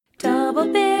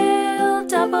Double bill,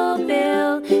 double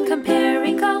bill.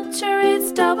 Comparing culture,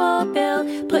 it's double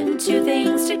bill. Putting two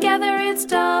things together, it's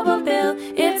double bill.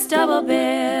 It's double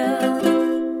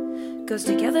bill. Goes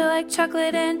together like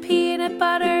chocolate and peanut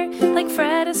butter, like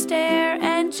Fred Astaire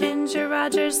and Ginger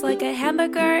Rogers, like a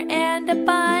hamburger and a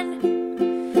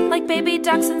bun, like baby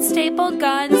ducks and staple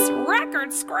guns.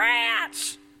 Record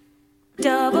scratch!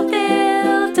 Double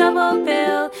bill, double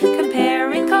bill.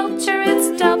 Comparing culture,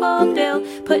 it's double bill.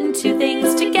 Putting two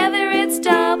things together, it's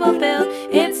double bill.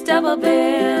 It's double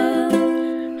bill.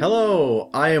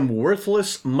 Hello, I am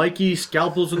worthless Mikey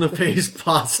Scalpels in the Face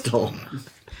Postel.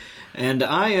 And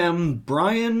I am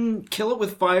Brian Kill It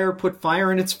With Fire, Put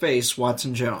Fire in Its Face,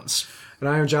 Watson Jones. And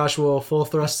I am Joshua Full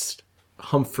Thrust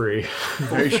Humphrey.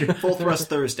 Full Thrust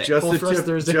Thursday. Just Full Thrust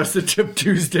Thursday. Just the tip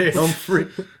Tuesday Humphrey.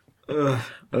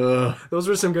 Those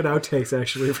were some good outtakes,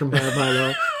 actually, from Bad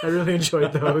Milo. I really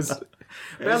enjoyed those.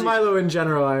 Bad Milo in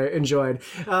general, I enjoyed.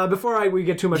 Before we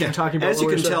get too much into talking about... As you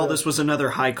can tell, this was another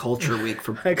high culture week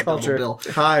for High culture. Double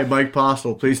Bill. Hi, Mike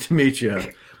Postel. Pleased to meet you.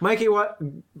 Mikey, what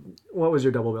was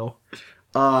your double bill?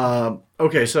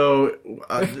 Okay, so...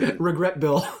 Regret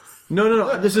bill.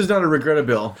 No. This is not a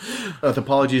regrettable.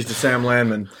 Apologies to Sam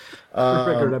Landman.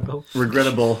 Regrettable.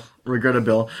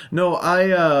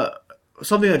 No,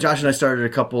 something that Josh and I started a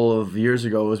couple of years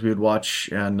ago was we would watch,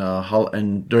 and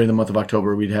during the month of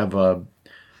October, we'd have a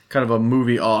kind of a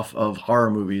movie off of horror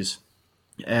movies.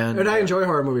 And I enjoy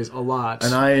horror movies a lot.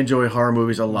 And I enjoy horror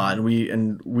movies a lot.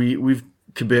 And we've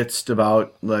kibitzed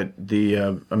about like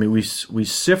we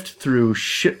sift through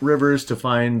shit rivers to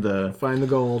find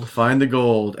the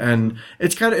gold, and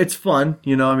it's fun,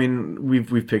 you know. I mean,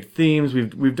 we've picked themes,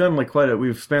 we've done like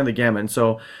we've spanned the gamut, and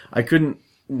so I couldn't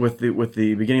with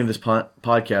the beginning of this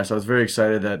podcast. I was very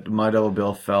excited that my double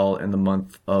bill fell in the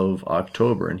month of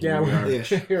October, and here we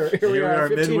are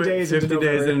 50 days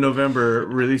into November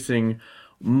releasing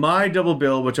my double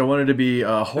bill, which I wanted to be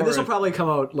horror. This will probably come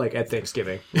out like at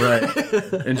Thanksgiving. Right.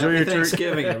 Enjoy your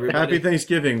Thanksgiving, everybody. Happy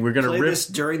Thanksgiving. We're gonna play rip this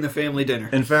during the family dinner.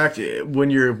 In fact, when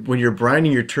you're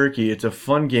brining your turkey, it's a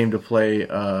fun game to play.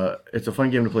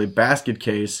 Basket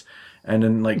case, and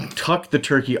then like tuck the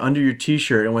turkey under your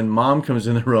t-shirt, and when mom comes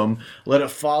in the room, let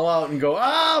it fall out and go,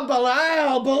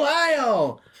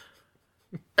 Belial.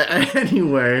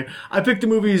 Anyway, I picked the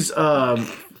movie's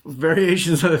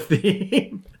variations of the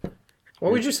theme.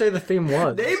 What would you say the theme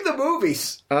was? Name the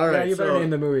movies. All right, yeah, you better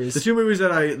name the movies. The two movies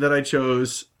that I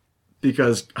chose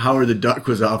because Howard the Duck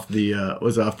was off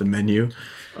the menu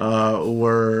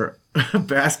were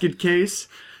Basket Case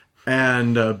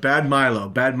and Bad Milo.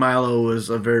 Bad Milo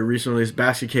was a very recent release.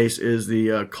 Basket Case is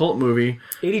the cult movie.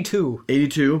 82.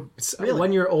 It's really?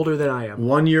 1 year older than I am.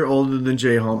 1 year older than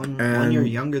J-Hump. One year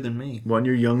younger than me. 1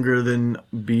 year younger than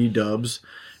B-Dubs.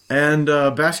 And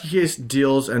Basket Case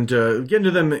deals, and to get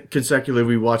into them consecutively,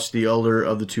 we watched the elder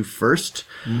of the two first.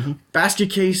 Mm-hmm. Basket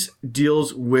Case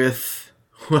deals with...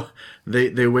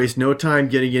 they waste no time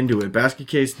getting into it. Basket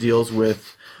Case deals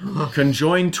with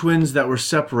conjoined twins that were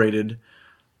separated.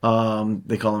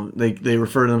 They call them... They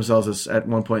refer to themselves as, at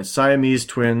one point, Siamese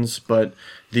twins, but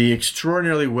the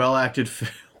extraordinarily well-acted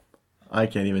film... I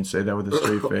can't even say that with a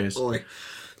straight face.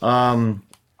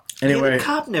 Anyway, the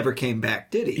cop never came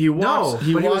back, did he? He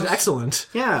was excellent.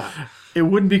 Yeah. It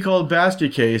wouldn't be called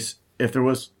Basket Case if there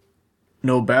was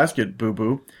no basket,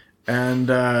 boo-boo. And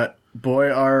boy,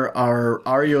 our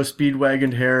REO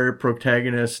Speedwagon hair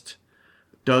protagonist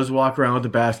does walk around with a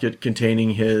basket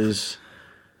containing his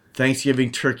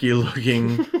Thanksgiving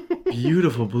turkey-looking,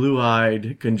 beautiful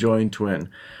blue-eyed conjoined twin.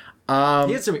 He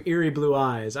had some eerie blue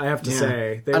eyes, I have to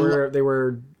say. They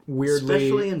were weirdly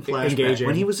especially in flashback engaging.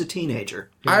 when he was a teenager.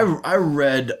 Yeah. I've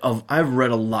read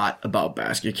a lot about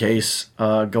Basket Case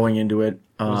going into it.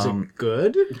 Was it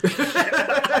good?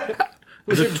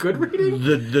 Was it good reading?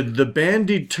 The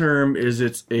bandied term is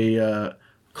it's a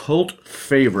cult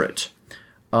favorite.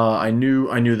 I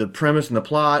knew the premise and the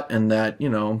plot, and that, you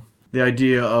know, the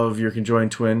idea of your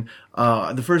conjoined twin.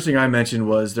 The first thing I mentioned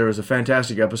was there was a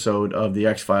fantastic episode of The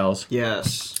X-Files.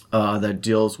 Yes. That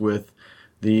deals with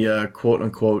the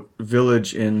quote-unquote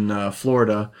village in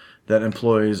Florida that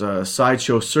employs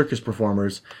sideshow circus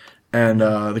performers. And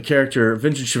the character,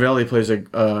 Vincent Schiavelli, plays a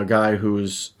guy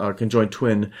whose conjoined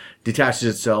twin detaches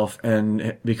itself,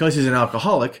 and because he's an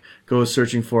alcoholic, goes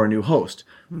searching for a new host.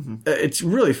 Mm-hmm. It's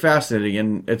really fascinating,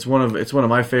 and it's one of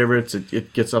my favorites.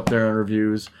 It gets up there on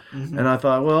reviews, mm-hmm. And I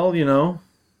thought, well, you know.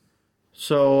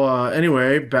 So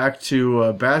anyway, back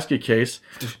to Basket Case.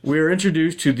 We are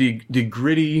introduced to the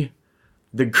gritty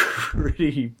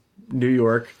New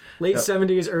York. Late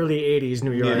 70s, early 80s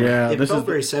New York. Yeah, it this felt is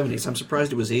very 70s. I'm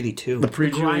surprised it was 82. the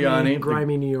pre-Giuliani,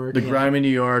 grimy New York. the grimy New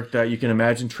York that you can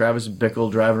imagine Travis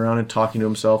Bickle driving around and talking to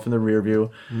himself in the rear view,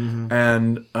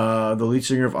 and the lead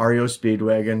singer of REO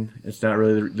Speedwagon, it's not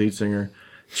really the lead singer,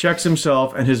 checks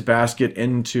himself and his basket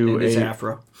into his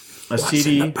afro. A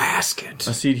CD in the basket?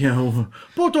 A CD.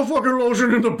 Put the fucking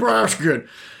lotion in the basket.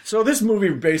 So this movie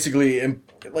basically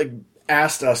like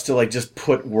asked us to like just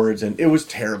put words in. It was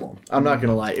terrible. I'm not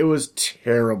gonna lie. It was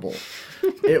terrible.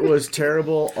 It was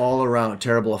terrible all around.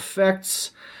 Terrible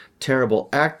effects. Terrible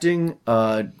acting.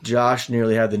 Josh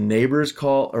nearly had the neighbors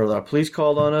or the police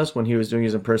called on us when he was doing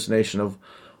his impersonation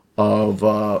of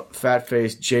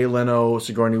fat-faced Jay Leno,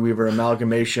 Sigourney Weaver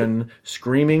amalgamation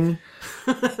screaming.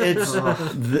 It's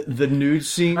the nude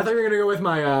scene. I thought you were going to go with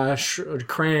my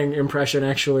Krang impression,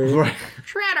 actually. Right.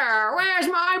 Shredder, where's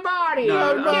my body?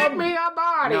 Get me a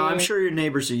body! No, I'm sure your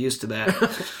neighbors are used to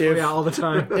that. Yeah, all the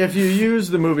time. If you use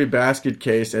the movie Basket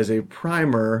Case as a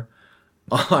primer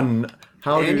on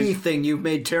how Anything, you've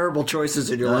made terrible choices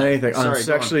in your life. anything on Sorry,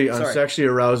 sexually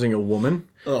arousing a woman,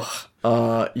 you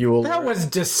will That was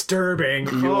disturbing.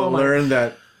 you will learn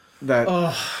that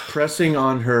pressing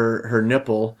on her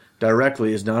nipple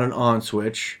directly is not an on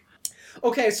switch.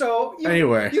 Okay, so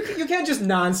Anyway. you can't just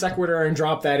non sequitur and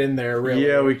drop that in there, really.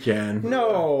 Yeah, we can.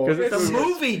 No, 'Cause it's The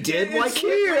movie did. Why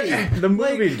can't we? The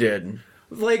movie did.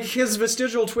 like his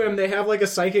vestigial twin. They have like a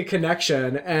psychic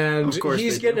connection, and Of course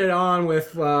he's they do. getting it on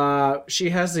with. She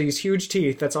has these huge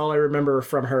teeth. That's all I remember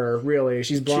from her. Really,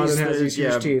 she's blonde and has these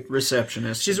huge teeth.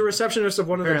 Receptionist. She's a receptionist of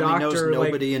one of the Apparently knows doctors.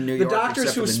 nobody in New York the doctors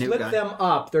except who for the new split guy. them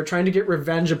up. They're trying to get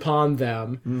revenge upon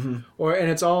them,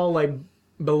 and it's all like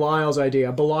Belial's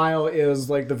idea. Belial is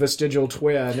like the vestigial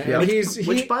twin, and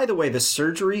Which, by the way, the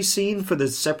surgery scene for the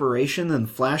separation and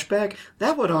flashback,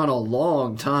 that went on a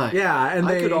long time. Yeah, and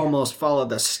I they- could almost follow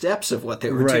the steps of what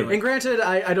they were Right. doing. And granted,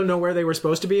 I don't know where they were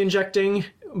supposed to be injecting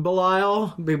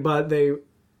Belial, but they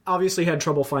obviously had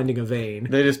trouble finding a vein.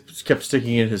 They just kept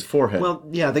sticking it in his forehead. Well,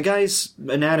 yeah, the guy's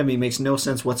anatomy makes no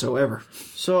sense whatsoever.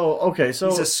 so He's a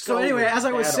So skull anyway, with as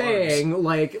I was bad saying, arms.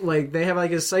 like they have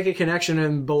like a psychic connection,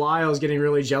 and Belial's getting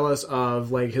really jealous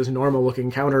of like his normal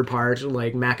looking counterpart,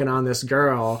 like macking on this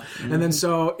girl, and then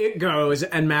so it goes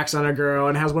and macks on a girl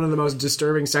and has one of the most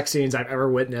disturbing sex scenes I've ever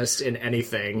witnessed in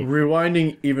anything.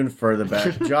 rewinding even further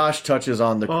back, Josh touches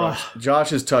on the crux.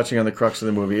 Josh is touching on the crux of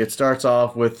the movie. It starts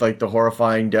off with like the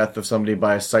horrifying death of somebody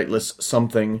by a sightless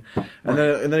something, and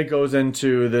then it goes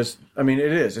into this. I mean,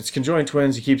 it's conjoined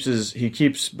twins. He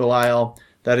keeps Belial.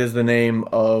 That is the name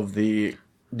of the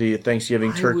Thanksgiving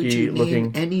Why would turkey you looking.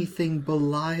 name anything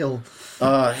Belial?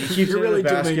 He keeps it in really the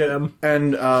dooming basket, them.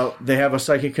 and they have a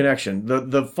psychic connection.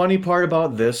 The funny part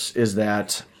about this is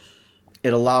that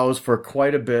it allows for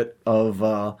quite a bit of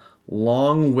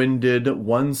long-winded,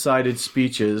 one-sided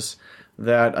speeches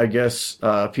that I guess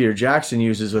Peter Jackson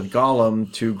uses with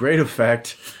Gollum to great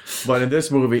effect. But in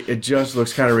this movie, it just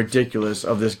looks kind of ridiculous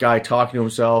of this guy talking to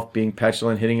himself, being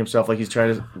petulant, hitting himself like he's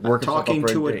trying to work Talking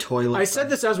himself up to for a date. toilet. I said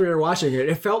this as we were watching it.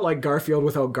 It felt like Garfield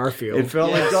without Garfield. It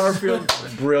felt like Garfield.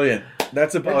 Brilliant.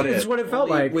 That's about It's it. what it felt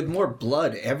like. with more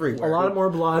blood everywhere. A lot more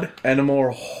blood. And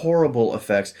more horrible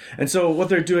effects. And so what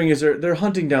they're doing is they're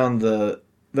hunting down the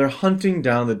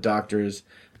doctors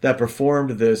that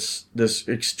performed this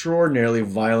extraordinarily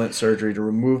violent surgery to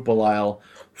remove Belial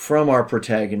from our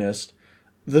protagonist.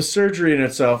 The surgery in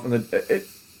itself and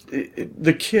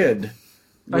the kid,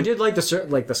 I did like the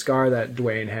scar that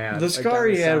Dwayne had. the like, scar down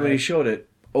he the had when he side. showed it.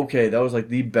 Okay, that was like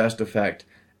the best effect.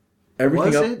 Everything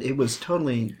Was up, it? It was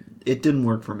totally... It didn't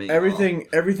work for me. at all.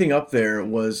 Everything up there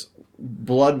was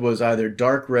blood was either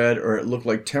dark red or it looked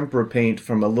like tempera paint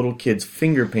from a little kid's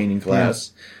finger painting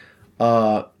class.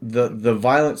 The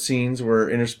violent scenes were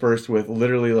interspersed with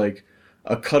literally like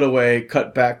a cutaway,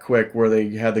 cut back quick, where they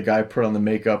had the guy put on the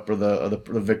makeup or the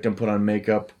victim put on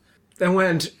makeup. And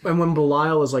when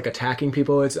Belial is like attacking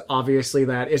people, it's obviously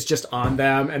that it's just on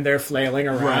them and they're flailing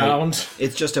around.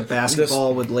 It's just a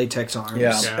basketball with latex arms.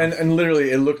 Yeah, and literally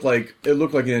it looked like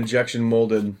an injection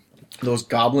molded. Those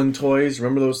goblin toys,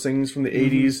 remember those things from the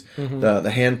 80s? The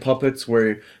hand puppets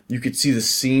where you could see the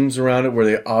seams around it where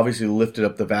they obviously lifted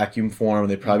up the vacuum form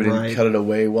and they probably didn't Right. cut it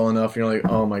away well enough. You're like,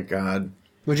 oh my god.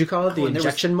 Would you call it the and there was-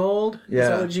 injection mold? Yeah. Is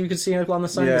that what you could see on the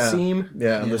side of the seam?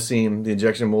 Yeah, the seam, the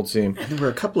injection mold seam. There were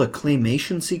a couple of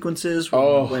claymation sequences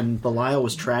when Belial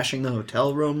was trashing the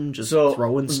hotel room, just So,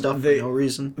 throwing stuff they- for no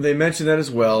reason. They mentioned that as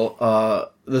well.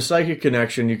 The psychic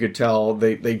connection, you could tell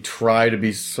they try to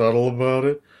be subtle about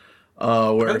it.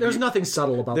 Where There's nothing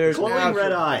subtle about there's this. Glowing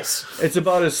red eyes. It's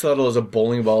about as subtle as a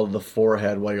bowling ball to the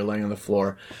forehead while you're laying on the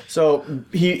floor. So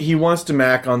he wants to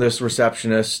mac on this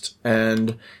receptionist,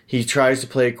 and he tries to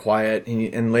play it quiet.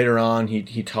 And later on,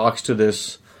 he talks to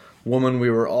this woman we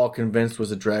were all convinced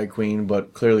was a drag queen,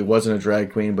 but clearly wasn't a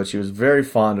drag queen. But she was very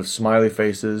fond of smiley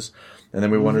faces. And then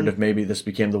we wondered if maybe this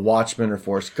became The Watchmen or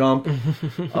Forrest Gump.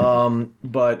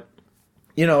 But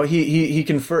you know,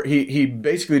 he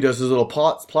basically does his little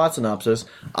plot synopsis.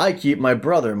 I keep my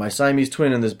brother, my Siamese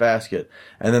twin, in this basket,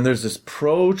 and then there's this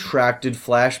protracted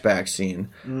flashback scene,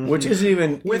 which isn't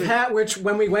even Which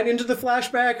when we went into the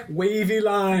flashback, wavy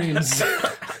lines.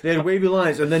 They had wavy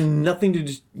lines, and then nothing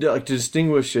to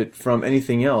distinguish it from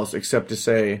anything else except to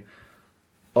say,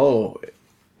 "Oh,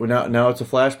 well, now it's a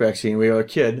flashback scene. We have a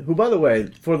kid who, by the way,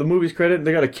 for the movie's credit,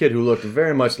 they got a kid who looked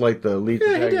very much like the lead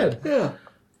protagonist. He did. Yeah.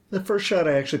 The first shot,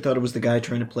 I actually thought it was the guy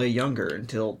trying to play younger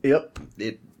until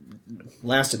it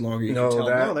lasted longer. You can tell.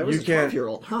 That was a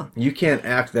 12-year-old. Huh. You can't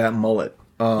act that mullet.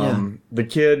 The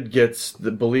kid gets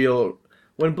the Belial.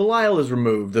 When Belial is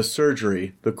removed, the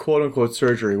surgery, the quote-unquote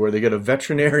surgery, where they get a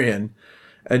veterinarian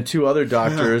and two other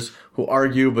doctors who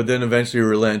argue but then eventually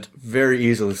relent very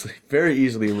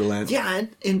easily relent. Yeah,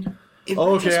 and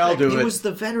okay, I'll do it. He was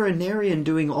the veterinarian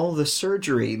doing all the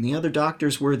surgery, and the other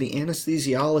doctors were the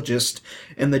anesthesiologist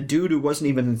and the dude who wasn't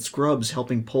even in scrubs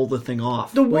helping pull the thing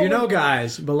off. Well, you know,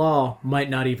 guys, Bilal might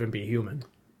not even be human.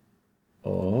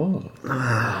 Oh.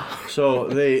 So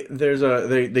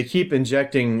they keep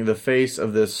injecting the face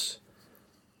of this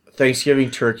Thanksgiving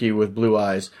turkey with blue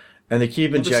eyes, and they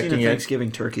keep injecting seen a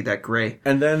Thanksgiving turkey that gray.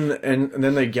 And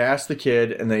then they gas the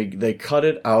kid, and they cut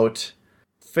it out.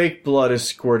 Fake blood is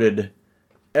squirted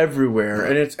everywhere,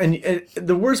 and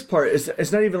the worst part is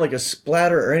it's not even like a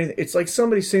splatter or anything. It's like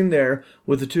somebody sitting there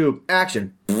with a tube.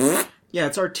 Action. Yeah,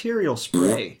 it's arterial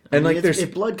spray. And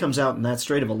if blood comes out in that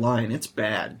straight of a line, it's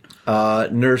bad.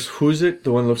 Nurse Who's It,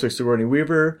 the one that looks like Sigourney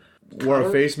Weaver, wore a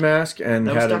face mask and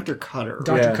that was had Dr. Cutter.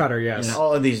 Dr. Cutter, yes. Yeah.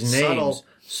 All of these names.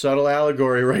 Subtle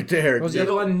allegory right there. Was the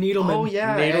other one Needleman? Oh,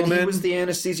 yeah, Needleman. and he was the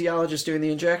anesthesiologist doing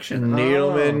the injection.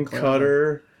 Needleman,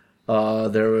 Cutter.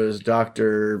 There was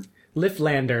Dr.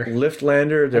 Liftlander.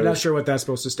 I'm not sure what that's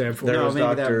supposed to stand for. There was maybe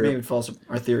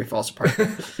our theory falls apart.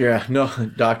 Yeah, no,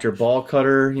 Dr. Ball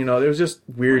Cutter. You know, there was just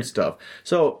weird stuff.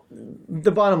 So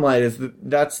the bottom line is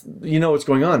that's you know what's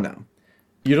going on now.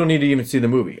 You don't need to even see the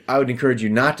movie. I would encourage you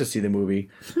not to see the movie.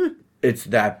 It's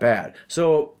that bad.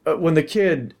 So when the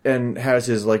kid has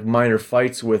his like minor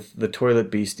fights with the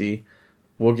toilet beastie.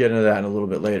 We'll get into that in a little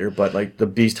bit later, but like the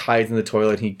beast hides in the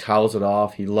toilet, he towels it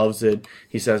off, he loves it,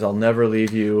 he says, "I'll never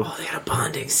leave you." Oh, they got a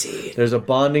bonding scene. There's a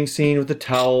bonding scene with the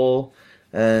towel,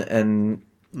 and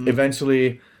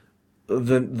eventually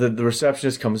the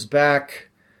receptionist comes back,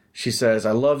 she says,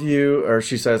 "I love you," or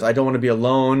she says, "I don't want to be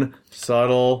alone,"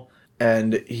 subtle,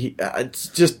 and it's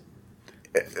just...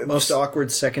 Most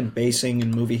awkward second basing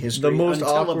in movie history. The most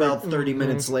until awkward... about 30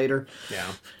 minutes later. Yeah.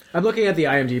 I'm looking at the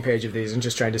IMDb page of these and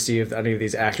just trying to see if any of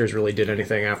these actors really did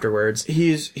anything afterwards.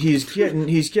 He's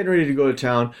getting ready to go to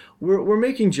town. We're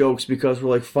making jokes because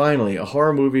we're like, finally, a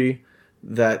horror movie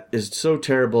that is so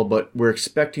terrible, but we're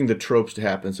expecting the tropes to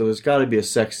happen. So there's got to be a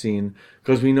sex scene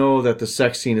because we know that the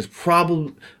sex scene is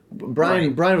probably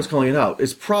Brian was calling it out.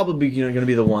 It's probably going to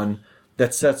be the one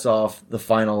that sets off the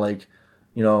final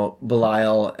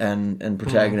Belial and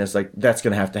protagonist. Like that's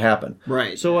going to have to happen.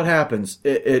 Right. So what happens?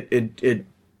 It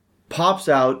pops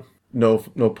out, no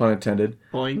pun intended,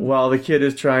 Boing. While the kid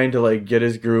is trying to like get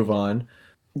his groove on.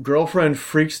 Girlfriend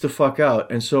freaks the fuck out,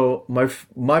 and so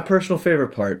my personal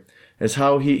favorite part is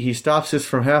how he stops this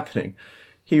from happening.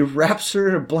 He wraps her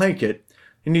in a blanket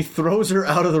and he throws her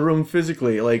out of the room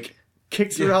physically, like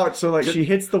kicks her out so like she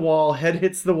hits the wall, head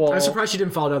hits the wall. I'm surprised she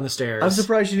didn't fall down the stairs. I'm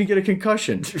surprised she didn't get a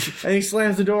concussion. And he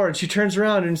slams the door and she turns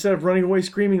around and instead of running away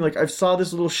screaming like I saw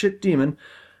this little shit demon,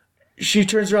 she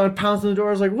turns around and pounds on the door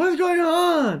and is like, "What's going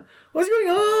on? What's going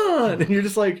on?" And you're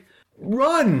just like,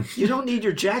 run! You don't need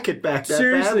your jacket back that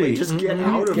Seriously. badly. Just get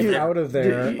out of there. Out of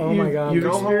there. Oh my god. You've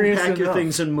Go home, experienced pack your enough.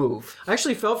 things, and move. I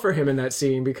actually felt for him in that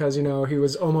scene because, he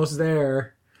was almost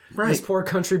there. Right. This poor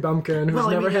country bumpkin who's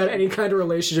never had any kind of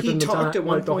relationship He in the time. talked at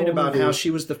one the point whole about movie. how she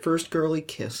was the first girl he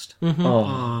kissed.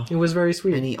 Oh. It was very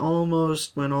sweet. And he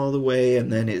almost went all the way,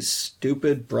 and then his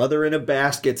stupid brother in a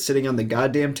basket sitting on the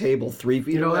goddamn table 3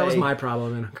 feet away. that was my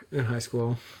problem in high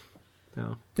school.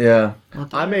 No. Yeah.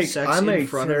 I make in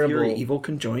front of your terrible... evil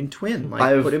conjoined twin. Like,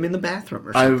 I've- put him in the bathroom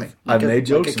or something. I've Like made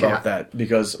jokes like a about cat. that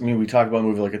because we talk about a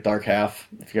movie like A Dark Half,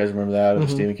 if you guys remember that, the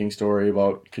Stephen King story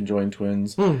about conjoined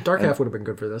twins. Dark Half would have been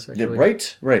good for this, Yeah, actually.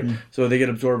 right. So they get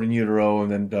absorbed in utero and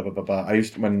then blah blah blah blah. I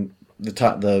used to, when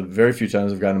the very few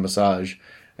times I've gotten a massage,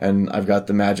 and I've got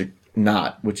the magic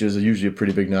knot, which is usually a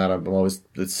pretty big knot. I'm always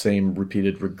the same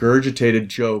repeated, regurgitated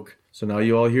joke. So now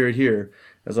you all hear it here.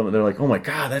 As they're like, "Oh my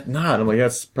god, that knot!" I'm like,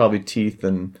 "That's probably teeth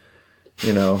and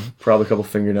probably a couple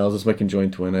fingernails. It's my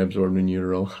conjoined twin I absorbed in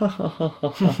utero."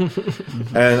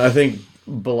 And I think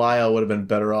Belial would have been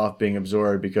better off being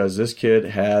absorbed because this kid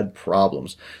had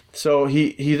problems. So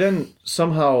he then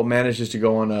somehow manages to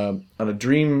go on a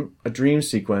dream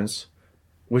sequence,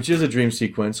 which is a dream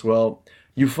sequence. Well,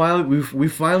 we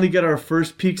finally get our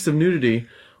first peaks of nudity,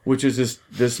 which is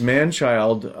this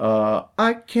man-child.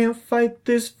 I can't fight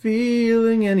this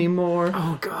feeling anymore.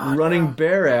 Oh God! Running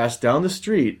bare ass down the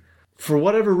street. For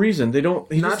whatever reason, they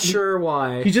don't... Not sure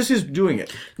why. He just is doing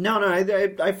it. No,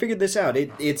 I figured this out.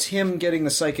 It's him getting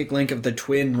the psychic link of the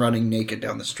twin running naked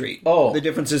down the street. Oh. The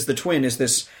difference is the twin is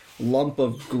this lump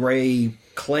of gray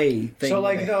clay thing So,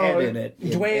 with a head in it.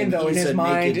 Dwayne, and though, in he's his a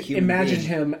mind, naked human imagined being.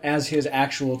 him as his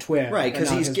actual twin. Right,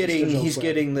 because he's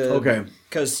getting the... Okay.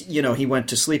 Because, he went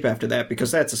to sleep after that,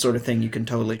 because that's the sort of thing you can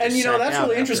totally just And, sack that's out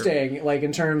really after. interesting, like,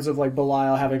 in terms of, like,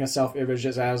 Belial having a self-image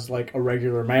as like, a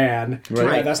regular man.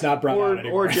 Right. Yeah, that's not brought out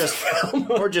anymore.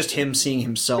 Or just him seeing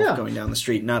himself Yeah. going down the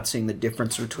street, not seeing the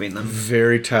difference between them.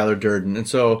 Very Tyler Durden. And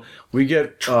so we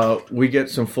get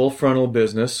some full frontal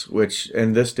business, which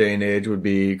in this day and age would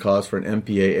be cause for an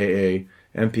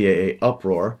MPAA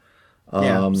uproar.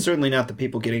 Certainly not the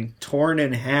people getting torn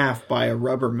in half by a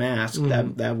rubber mask.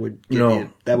 That would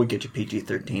get you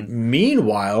PG-13.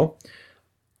 Meanwhile,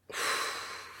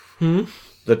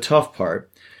 the tough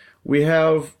part, we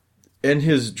have in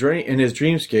his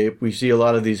dreamscape, we see a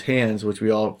lot of these hands, which we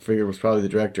all figured was probably the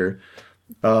director.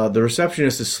 The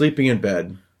receptionist is sleeping in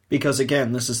bed. Because,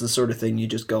 again, this is the sort of thing you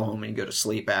just go home and go to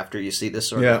sleep after you see this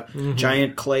sort of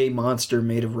giant clay monster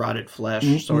made of rotted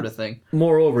flesh sort of thing.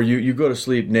 Moreover, you go to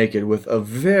sleep naked with a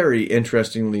very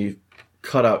interestingly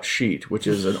cut out sheet, which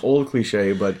is an old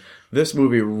cliche, but this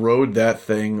movie rode that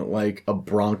thing like a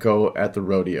bronco at the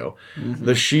rodeo.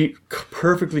 The sheet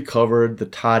perfectly covered the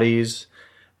toddies.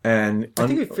 And I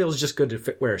think it feels just good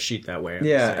to wear a sheet that way.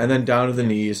 Yeah, and then down to the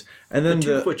knees. And then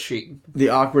The 2-foot sheet. the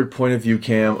awkward point of view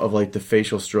cam of like the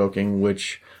facial stroking,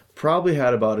 which probably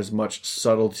had about as much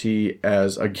subtlety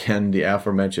as, again, the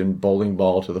aforementioned bowling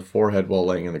ball to the forehead while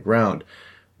laying in the ground.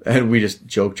 And we just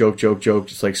joke.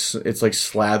 It's like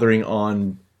slathering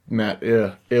on Matt.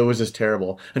 Ugh, it was just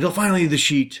terrible. Until finally the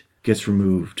sheet gets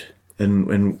removed. And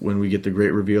when we get the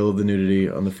great reveal of the nudity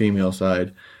on the female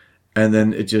side. And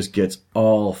then it just gets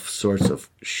all sorts of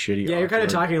shitty. Yeah, you're kind of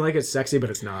awkward. talking like it's sexy, but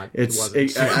it's not. I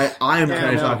am Yeah, kind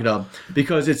of no. talking up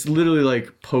because it's literally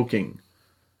like poking.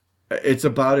 It's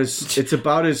about as It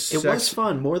sex- was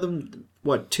fun. More than,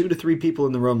 2 to 3 people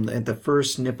in the room at the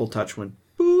first nipple touch went,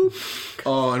 boop.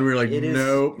 Oh, and we were like, It is-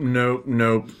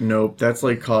 nope. That's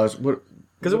like cause what?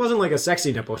 Because it wasn't like a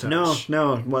sexy nipple touch.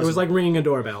 No, it wasn't. It was like ringing a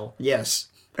doorbell. Yes.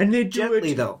 And they do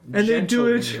Gently, it though. and they do Gentle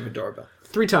it ringing of a doorbell.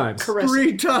 3 times. Correct.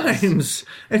 3 times.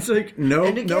 It's like no,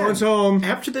 And again, no one's home.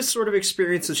 After this sort of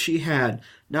experience that she had,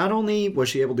 not only was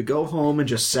she able to go home and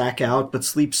just sack out, but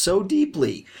sleep so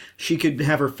deeply, she could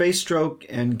have her face stroke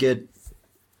and get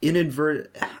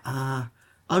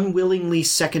unwillingly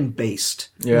second based.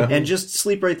 Yeah. And just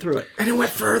sleep right through it. And it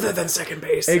went further than second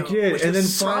base. It though, did, which and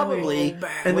is then finally- Probably,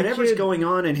 And the whatever's kid- going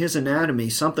on in his anatomy,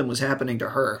 something was happening to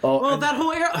her. Well, that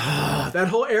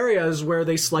whole area is where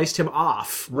they sliced him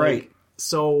off. Right. Like,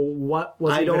 so what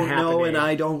was I even don't happening? know, and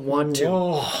I don't want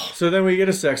to. So then we get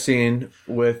a sex scene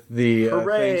with the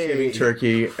Hooray. Thanksgiving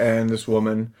turkey and this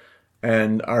woman,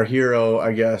 and our hero,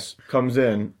 I guess, comes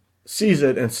in, sees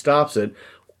it, and stops it,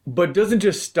 but doesn't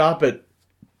just stop it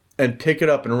and pick it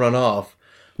up and run off.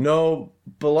 No,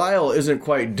 Belial isn't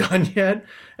quite done yet,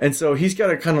 and so he's got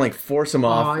to kind of like force him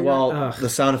off yeah. while Ugh. the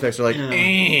sound effects are like,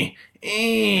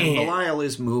 Belial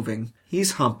is moving.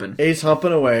 He's humping. He's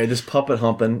humping away, this puppet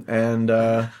humping,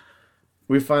 and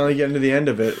we finally get into the end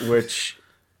of it, which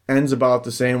ends about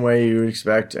the same way you would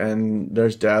expect, and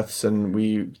there's deaths, and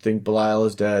we think Belial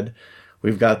is dead.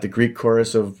 We've got the Greek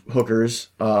chorus of hookers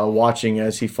watching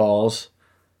as he falls.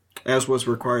 As was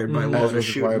required by law As to was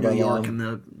shoot required in by New law. York in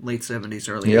the late 70s,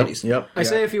 early 80s. Yep. I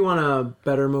say if you want a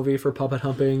better movie for puppet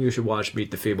humping, you should watch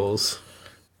Meet the Feebles.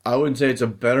 I wouldn't say it's a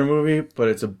better movie, but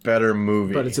it's a better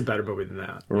movie. But it's a better movie than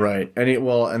that. Right.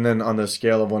 And then on the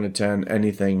scale of 1 to 10,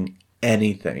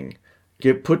 anything.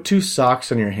 Put 2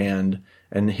 socks on your hand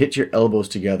and hit your elbows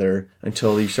together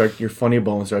until your funny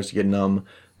bone starts to get numb.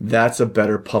 That's a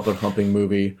better puppet humping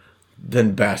movie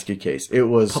than Basket Case. It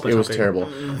was Humping. terrible.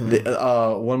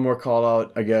 One more call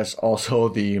out, I guess. Also,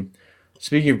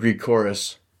 speaking of Greek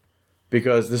chorus,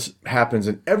 because this happens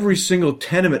in every single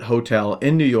tenement hotel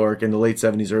in New York in the late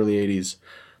 70s, early 80s.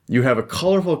 You have a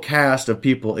colorful cast of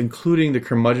people, including the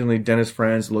curmudgeonly Dennis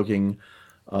Franz-looking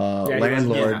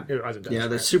landlord.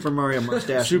 The Super Mario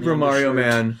mustache. Super Mario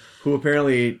Man, who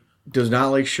apparently does not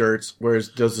like shirts, whereas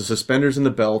does the suspenders and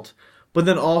the belt, but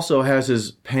then also has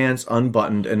his pants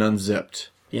unbuttoned and unzipped.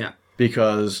 Yeah.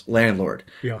 Because landlord.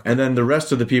 Yeah. And then the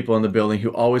rest of the people in the building who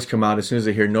always come out as soon as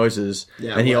they hear noises,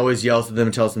 and he always yells at them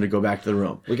and tells them to go back to the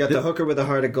room. We got the hooker with a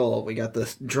heart of gold. We got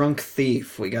the drunk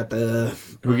thief. We got the...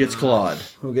 Who gets clawed.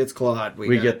 Who gets clawed.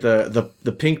 We get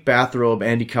the pink bathrobe,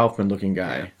 Andy Kaufman looking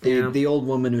guy. The old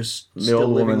woman who's still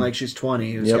living like she's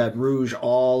 20, who's got rouge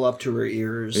all up to her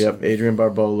ears. Yep, Adrienne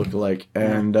Barbeau looked alike.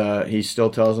 And he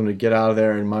still tells them to get out of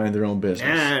there and mind their own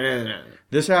business.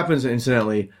 This happens,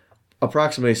 incidentally,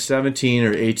 approximately 17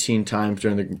 or 18 times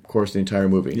during the course of the entire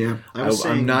movie. Yeah.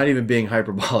 I'm not even being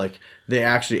hyperbolic. They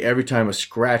actually, every time a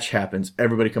scratch happens,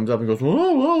 everybody comes up and goes,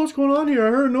 whoa, what's going on here?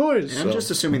 I heard a noise. I'm just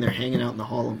assuming they're hanging out in the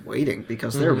hall and waiting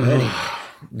because they're ready.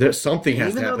 There's something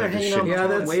has to happen. Even though they're hanging out in the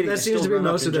hall and waiting, that seems to be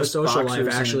most of their social life,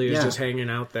 actually, is yeah. just hanging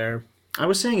out there. I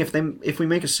was saying if we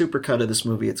make a supercut of this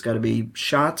movie, it's got to be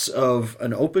shots of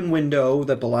an open window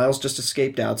that Belial's just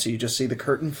escaped out, so you just see the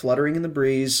curtain fluttering in the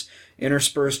breeze,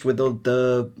 interspersed with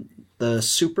the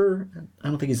super. I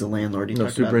don't think he's the landlord. He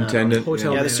talked superintendent. About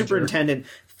Hotel the manager. superintendent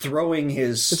throwing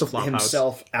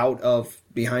himself out of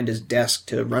behind his desk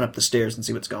to run up the stairs and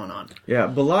see what's going on. Yeah,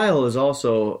 Belial is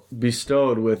also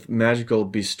bestowed with magical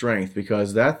strength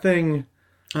because that thing.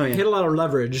 Oh yeah, He had a lot of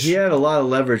leverage. He had a lot of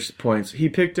leverage points. He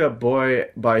picked up Boy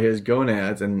by his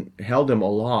gonads and held him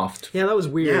aloft. Yeah, that was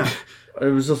weird. Yeah. It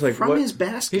was just like from his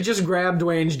basket. He just grabbed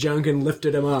Dwayne's junk and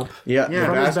lifted him up. Yeah,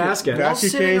 from his basket. While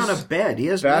sitting on a bed. He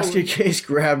has basket case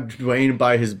grabbed Dwayne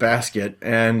by his basket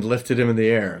and lifted him in the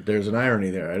air. There's an irony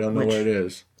there. I don't know what it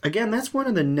is. Again, that's one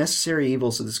of the necessary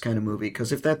evils of this kind of movie,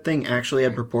 because if that thing actually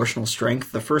had proportional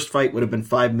strength, the first fight would have been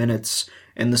 5 minutes,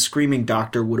 and the screaming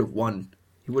doctor would have won.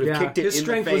 He would have kicked it his in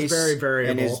strength the face, was very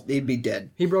variable. and he'd be dead.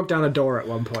 He broke down a door at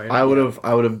one point. I would have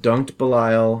dunked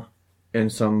Belial in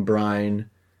some brine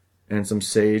and some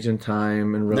sage and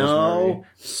thyme and rosemary. No,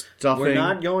 stuffing. we're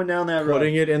not going down that road.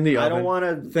 Putting it in the oven. I don't want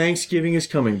to. Thanksgiving is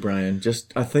coming, Brian.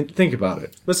 Just think about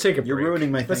it. Let's take a break. You're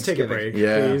ruining my Let's take a Thanksgiving. break,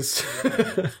 Yeah. please.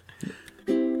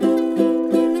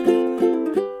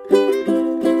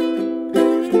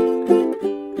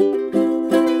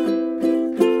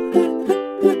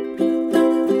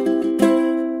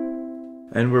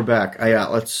 And we're back.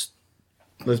 Let's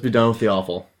be done with the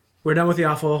awful. We're done with the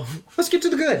awful. Let's get to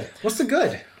the good. What's the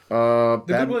good? The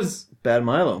good was... Bad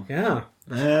Milo. Yeah.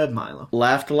 Bad Milo.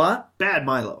 Laughed a lot. Bad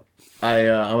Milo.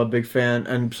 I'm a big fan,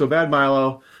 and so Bad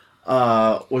Milo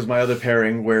was my other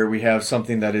pairing where we have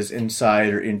something that is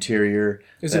inside or interior.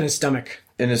 It's in his stomach.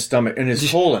 In his stomach, in his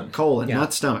colon,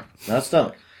 not stomach. not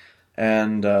stomach.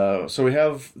 And so we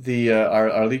have the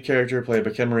our lead character played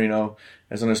by Ken Marino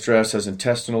is under stress, has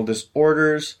intestinal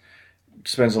disorders,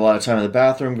 spends a lot of time in the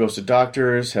bathroom, goes to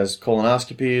doctors, has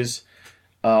colonoscopies.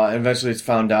 Eventually, it's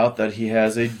found out that he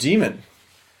has a demon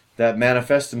that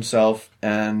manifests himself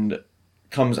and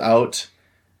comes out,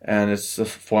 and it's the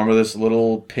form of this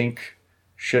little pink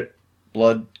shit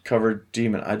blood-covered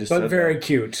demon. I just But said very that.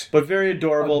 cute. But very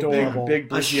adorable, Adorable. big A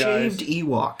bushy eyes. shaved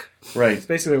Ewok. Right. That's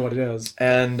basically what it is.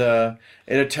 And it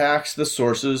attacks the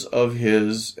sources of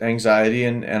his anxiety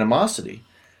and animosity,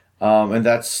 and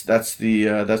that's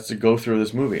the go through of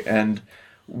this movie. And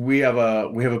we have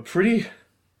a pretty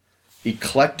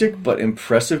eclectic but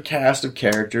impressive cast of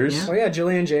characters. Yeah. Oh yeah,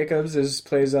 Gillian Jacobs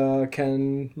plays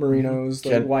Ken Marino's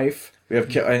wife. We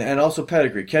have and also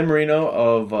pedigree. Ken Marino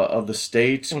of The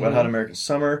State, Wet Hot American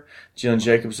Summer. Gillian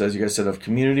Jacobs, as you guys said, of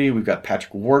Community. We've got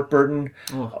Patrick Warburton.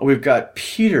 We've got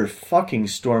Peter fucking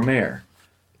Stormare.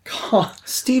 God.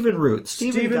 Stephen Root.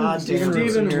 Stephen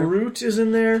Root is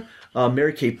in there.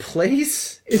 Mary Kay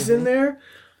Place is in there.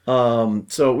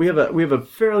 So we have a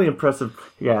fairly impressive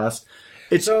cast.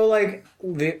 It's so like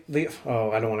the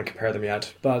I don't want to compare them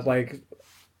yet, but like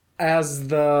as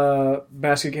the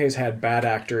Basket Case had bad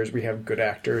actors, we have good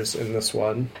actors in this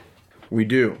one. We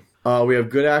do. We have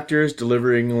good actors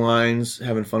delivering lines,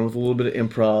 having fun with a little bit of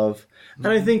improv. And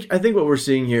I think what we're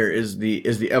seeing here is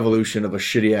the evolution of a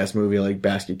shitty ass movie like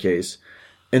Basket Case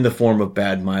in the form of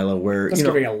Bad Milo, where That's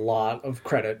giving a lot of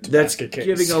credit to that's Basket Case.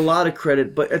 giving a lot of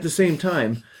credit, but at the same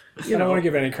time, I don't want to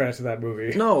give any credit to that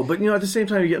movie. no, but at the same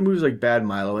time, you get movies like Bad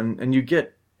Milo, and you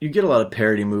get a lot of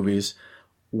parody movies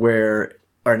where,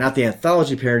 or not the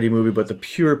anthology parody movie, but the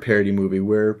pure parody movie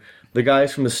where the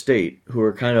guys from The State, who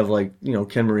are kind of like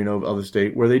Ken Marino of The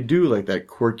State, where they do like that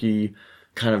quirky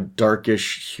kind of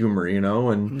darkish humor, you know,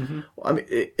 and I mean,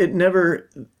 it never.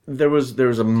 There was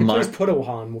a. He plays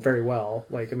Puddlehan very well.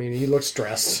 Like, I mean, he looks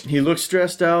stressed. He looked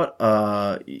stressed out.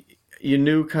 You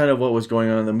knew kind of what was going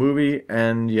on in the movie,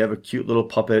 and you have a cute little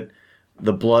puppet.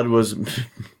 The blood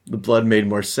made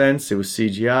more sense. It was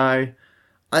CGI.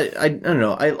 I don't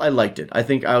know. I liked it. I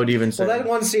think I would even say... Well, that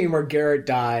one scene where Garrett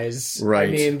dies, right.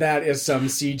 I mean, that is some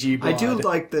CG blood. I do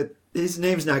like that his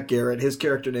name's not Garrett. His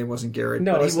character name wasn't Garrett.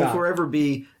 No, but it's he will not. forever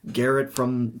be Garrett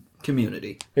from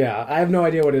Community. Yeah, I have no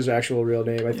idea what his actual real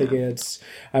name. I think it's...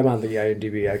 I'm on the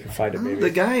IMDb. I can find it maybe. The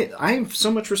guy, I have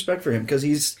so much respect for him because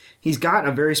he's got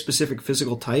a very specific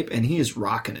physical type and he is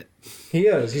rocking it. He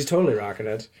is. He's totally rocking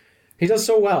it. He does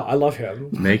so well. I love him.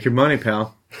 Make your money,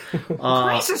 pal.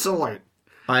 Crisis alert!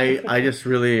 I just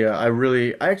really, I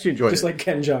actually enjoyed it. Just like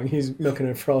Ken Jeong, he's milking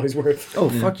it for all he's worth. Oh,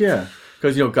 fuck yeah.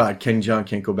 Because, you know, God, Ken Jeong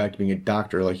can't go back to being a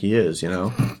doctor like he is, you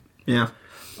know? Yeah.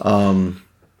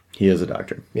 He is a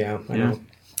doctor. Yeah, I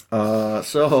know.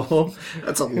 So...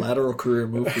 That's a lateral career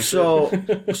move. So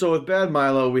with Bad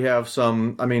Milo, we have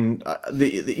some... I mean,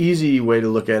 the easy way to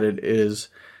look at it is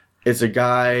it's a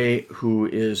guy who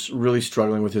is really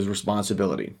struggling with his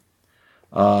responsibility.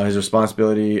 His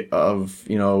responsibility of,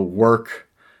 you know, work...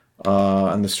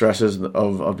 and the stresses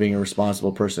of being a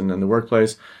responsible person in the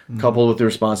workplace, coupled with the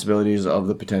responsibilities of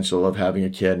the potential of having a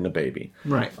kid and a baby.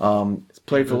 Right. It's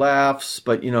played for laughs,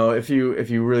 but you know, if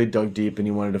you really dug deep and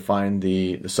you wanted to find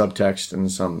the subtext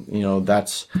and some, you know,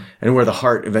 that's and where the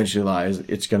heart eventually lies,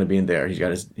 it's going to be in there.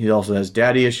 He also has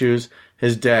daddy issues.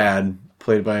 His dad,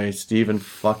 played by Stephen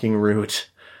fucking Root.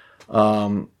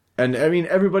 And I mean,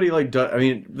 everybody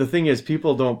the thing is,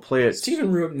 people don't play it.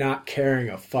 Stephen Root not caring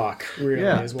a fuck, really.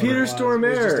 Yeah, is what Peter it was.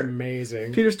 Stormare. It was just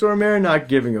amazing. Peter Stormare not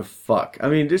giving a fuck. I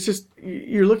mean, it's just,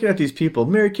 you're looking at these people.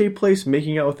 Mary Kay Place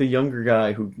making out with a younger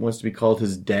guy who wants to be called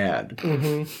his dad.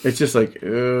 Mm-hmm. It's just like,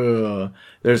 ugh.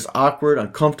 There's awkward,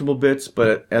 uncomfortable bits,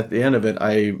 but at the end of it,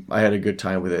 I had a good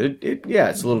time with it. Yeah,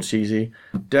 it's a little cheesy.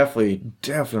 Definitely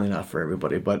not for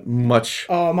everybody, but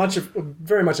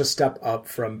very much a step up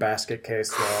from Basket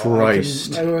Case, though.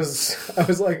 Christ. I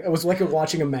was like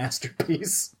watching a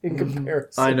masterpiece in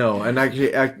comparison. I know, and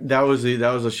actually, that was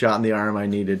a shot in the arm I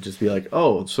needed. Just be like,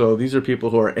 oh, so these are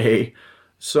people who are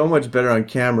so much better on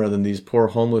camera than these poor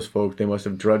homeless folk they must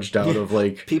have drudged out of,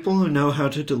 like... People who know how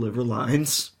to deliver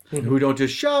lines. Who don't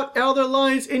just shout all their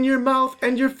lines in your mouth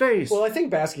and your face. Well, I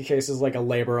think Basket Case is like a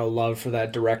labor of love for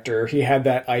that director. He had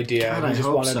that idea. God, and he I just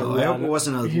hope wanted so. to run. I hope it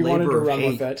wasn't a he labor wanted to of run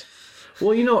hate. with it.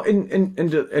 Well, you know,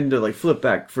 and to like flip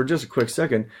back for just a quick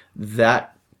second,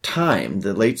 that time,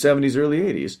 the late 70s, early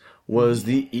 80s, was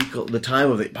the time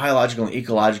of the biological and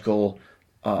ecological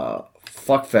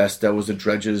fuckfest that was the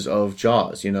dredges of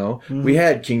Jaws, you know? Mm-hmm. We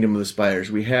had Kingdom of the Spiders.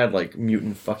 We had, like,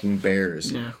 mutant fucking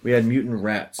bears. Yeah. We had mutant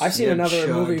rats. I've seen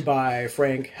another movie by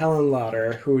Frank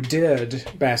Henenlotter who did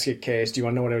Basket Case. Do you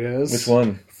want to know what it is? Which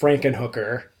one?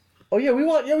 Frankenhooker. Oh, yeah,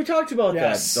 we talked about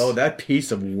that. Oh, that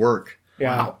piece of work.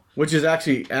 Yeah. Wow. Which is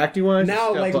actually, acting-wise...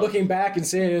 Now, like, looking back and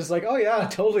seeing it, it's like, oh, yeah,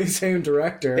 totally the same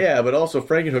director. Yeah, but also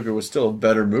Frankenhooker was still a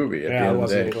better movie at the end of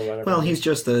the day. Well, he's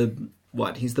just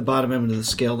he's the bottom end of the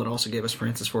scale that also gave us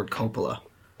Francis Ford Coppola.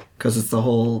 Because it's the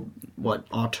whole,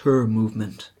 auteur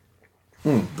movement.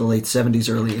 The late 70s,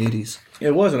 early 80s.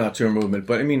 It was an auteur movement,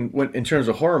 but I mean, in terms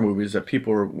of horror movies that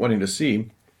people were wanting to see,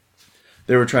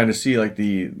 they were trying to see, like,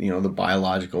 the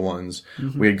biological ones.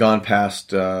 Mm-hmm. We had gone past,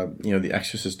 the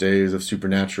Exorcist days of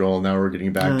Supernatural, and now we're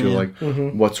getting back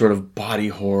to, what sort of body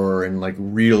horror and, like,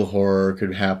 real horror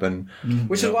could happen. Mm-hmm.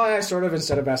 Which is why I sort of,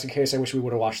 instead of Basket Case, I wish we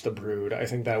would have watched The Brood. I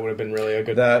think that would have been really a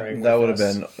good pairing. That would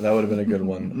have been a good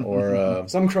one. Or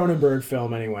some Cronenberg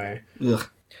film, anyway. Ugh.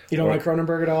 You don't like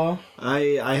Cronenberg at all?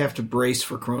 I have to brace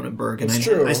for Cronenberg, and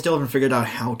true. I still haven't figured out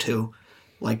how to.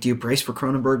 Like, do you brace for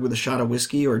Cronenberg with a shot of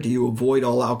whiskey, or do you avoid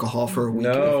all alcohol for a week?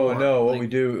 No. What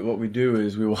we do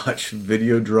is we watch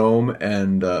Videodrome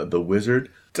and The Wizard.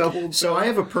 So I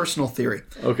have a personal theory.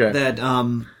 Okay.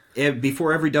 That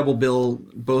before every double bill,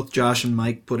 both Josh and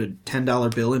Mike put a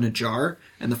 $10 bill in a jar,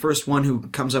 and the first one who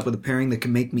comes up with a pairing that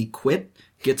can make me quit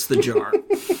gets the jar.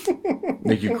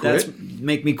 Make you quit?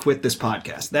 Make me quit this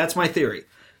podcast. That's my theory.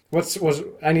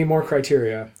 I need more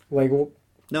criteria. Like,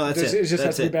 no, that's it. It just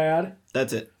has to be bad?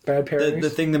 That's it. Bad pairings? The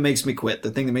thing that makes me quit.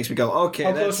 The thing that makes me go, okay,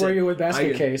 How close were you with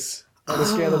Basket Case on a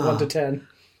scale of 1 to 10?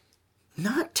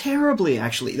 Not terribly,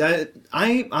 actually.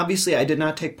 I did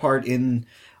not take part in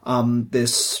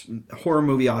this horror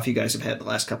movie off you guys have had the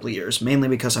last couple of years, mainly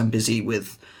because I'm busy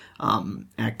with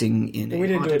acting in a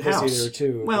haunted house. We didn't do this either,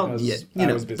 too. Well, yeah,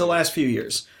 the last few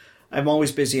years. I'm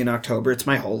always busy in October. It's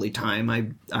my holy time.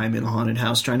 I'm in a haunted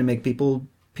house trying to make people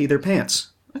pee their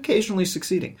pants, occasionally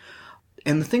succeeding.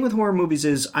 And the thing with horror movies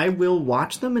is I will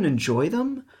watch them and enjoy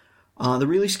them. The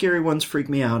really scary ones freak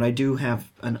me out. I do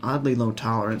have an oddly low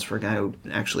tolerance for a guy who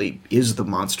actually is the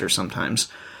monster sometimes.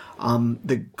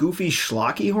 The goofy,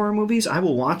 schlocky horror movies, I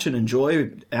will watch and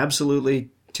enjoy absolutely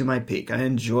to my peak. I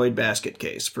enjoyed Basket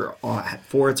Case for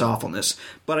its awfulness,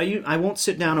 but I won't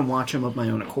sit down and watch them of my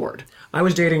own accord. I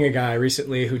was dating a guy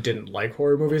recently who didn't like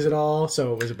horror movies at all,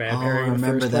 so it was a bad pairing in the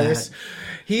first place.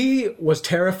 He was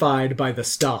terrified by The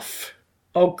Stuff.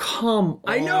 Oh, come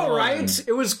on. I know, right?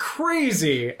 It was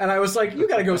crazy. And I was like, you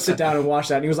gotta go sit down and watch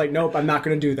that. And he was like, nope, I'm not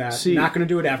gonna do that. See, not gonna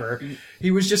do it ever.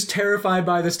 He was just terrified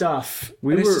by The Stuff.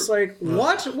 It's just like,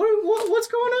 what? What's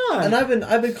going on? And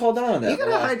I've been called out on that. You got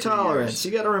a high tolerance.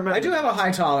 You gotta remember. I do have a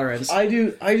high tolerance. I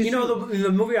do. You know,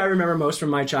 the movie I remember most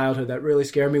from my childhood that really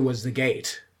scared me was The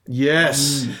Gate.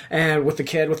 Yes. And with the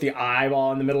kid with the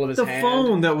eyeball in the middle of his hand. The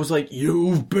phone that was like,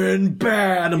 you've been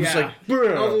bad. I'm just like,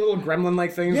 bruh. All the little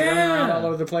gremlin-like things running around all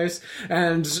over the place.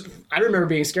 And I remember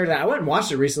being scared of that. I went and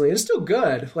watched it recently. It's still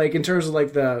good. Like, in terms of,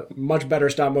 like, the much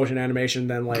better stop-motion animation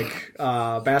than, like,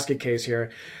 Basket Case here.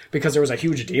 Because there was a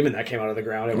huge demon that came out of the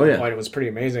ground at one point. It was pretty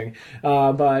amazing.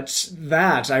 But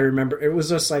that, I remember, it was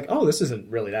just like, oh, this isn't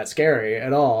really that scary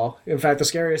at all. In fact,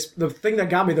 the thing that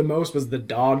got me the most was the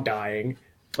dog dying.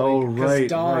 Oh, right. Because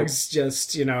dogs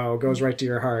just, goes right to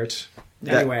your heart.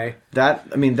 Anyway. That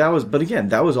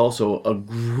was also a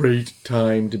great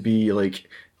time to be like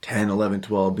 10, 11,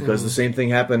 12, because the same thing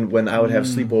happened when I would have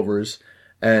sleepovers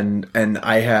and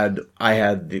I had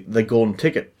the golden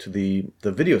ticket to the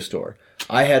video store.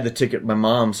 I had the ticket, my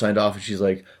mom signed off and she's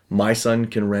like, my son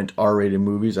can rent R-rated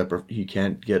movies. He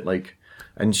can't get like,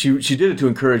 and she did it to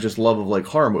encourage this love of like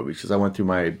horror movies, because I went through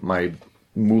my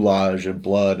moulage and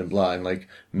blood and blah and like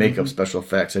makeup special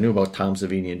effects. I knew about Tom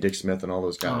Savini and Dick Smith and all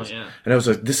those guys. Oh, yeah. And I was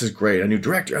like, this is great. I knew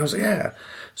director. I was like, yeah.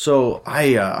 So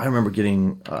I remember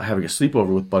having a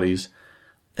sleepover with buddies,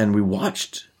 and we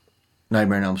watched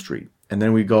Nightmare on Elm Street. And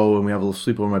then we go and we have a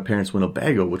little sleepover in my parents'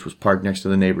 Winnebago, which was parked next to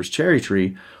the neighbor's cherry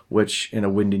tree, which in a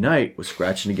windy night was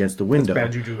scratching against the window.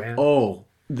 That's bad juju, man. Oh,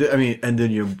 and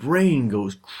then your brain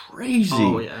goes crazy.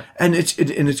 Oh, yeah. And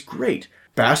it's great.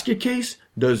 Basket Case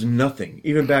does nothing.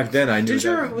 Even back then, I knew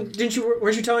weren't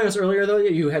you telling us earlier, though,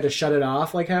 that you had to shut it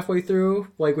off, like, halfway through?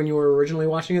 Like, when you were originally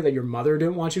watching it, that your mother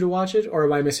didn't want you to watch it? Or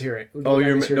am I mishearing? No.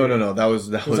 That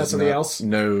was something else?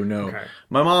 No. Okay.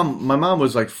 My mom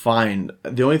was, like, fine.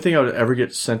 The only thing I would ever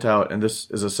get sent out, and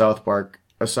this is a South Park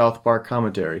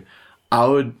commentary,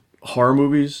 horror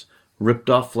movies, ripped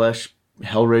off flesh,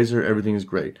 Hellraiser, everything is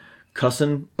great.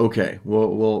 Cussing, okay.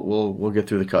 We'll get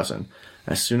through the cussing.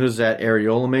 As soon as that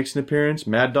areola makes an appearance,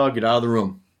 Mad Dog, get out of the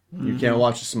room. You can't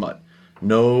watch the smut.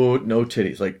 No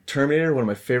titties. Like Terminator, one of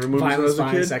my favorite movies when I was a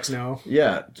kid. Sex no.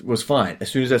 Yeah, it was fine. As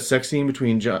soon as that sex scene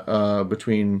between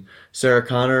Sarah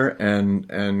Connor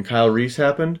and Kyle Reese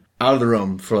happened, out of the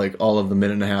room for like all of the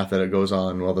minute and a half that it goes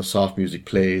on while the soft music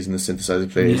plays and the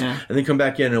synthesizer plays, and then come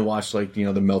back in and watch like the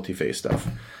melty face stuff.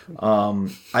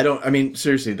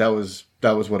 Seriously,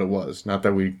 that was what it was. Not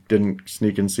that we didn't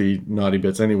sneak and see naughty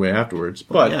bits anyway afterwards,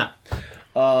 but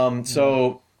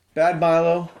so Bad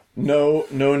Milo, no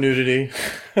nudity,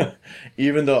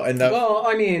 even though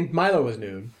Milo was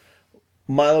nude.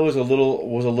 Milo was a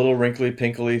little wrinkly,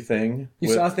 pinkly thing.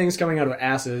 You saw things coming out of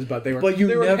asses, but they were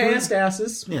past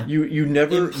asses. Yeah. You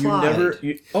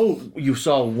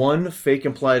saw one fake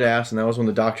implied ass, and that was when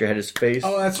the doctor had his face.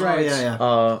 Oh, that's right.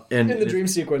 In the dream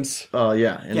sequence. But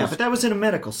that was in a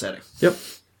medical setting. Yep.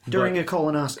 During a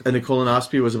colonoscopy. And the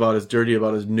colonoscopy was about as dirty,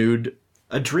 about as nude.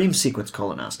 A dream sequence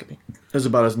colonoscopy. It was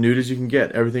about as nude as you can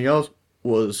get. Everything else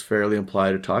was fairly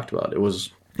implied or talked about. It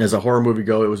was, as a horror movie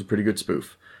go, it was a pretty good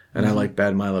spoof. And I like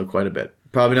Bad Milo quite a bit.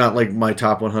 Probably not like my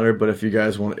top 100, but if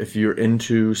you're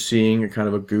into seeing a kind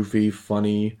of a goofy,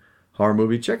 funny horror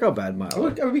movie, check out Bad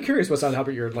Milo. I would be curious what's on top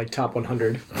of your like top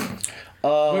 100.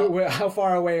 How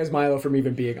far away is Milo from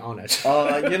even being on it?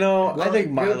 I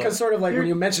think Milo... Because sort of like when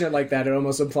you mention it like that, it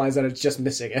almost implies that it's just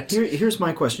missing it. Here's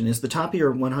my question. Is the top of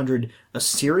your 100 a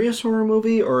serious horror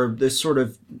movie or this sort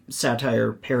of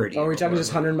satire parody? Are we talking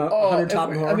just 100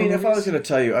 top horror movies? If I was going to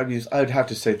tell you, I'd have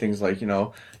to say things like,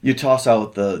 you toss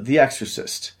out The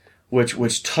Exorcist,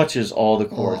 which touches all the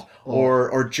chords.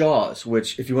 Or Jaws,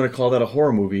 which, if you want to call that a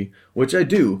horror movie, which I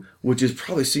do, which is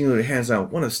probably singularly hands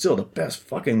down one of still the best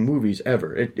fucking movies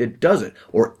ever. It does it.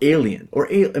 Or Alien.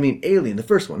 Alien, the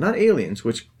first one. Not Aliens,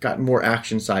 which got more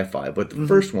action sci-fi, but the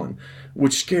first one,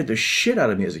 which scared the shit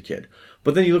out of me as a kid.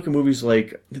 But then you look at movies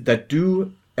like that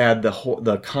do add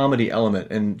the comedy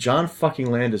element, and John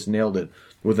fucking Landis nailed it.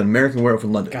 with An American Werewolf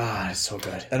in London. God, it's so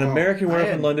good. An American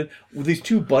Werewolf in London with these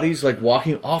two buddies like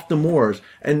walking off the moors,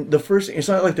 and the first thing, it's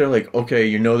not like they're like, okay,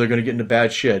 you know they're gonna get into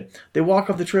bad shit. They walk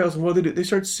off the trails, and what do? They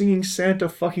start singing Santa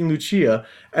fucking Lucia,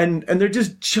 and they're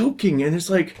just joking, and it's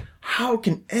like, how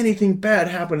can anything bad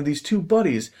happen to these two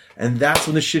buddies? And that's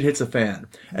when the shit hits the fan.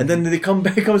 And then he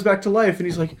comes back to life, and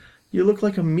he's like, you look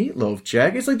like a meatloaf,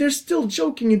 Jack. It's like they're still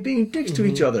joking and being dicks to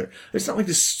each other. It's not like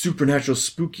this supernatural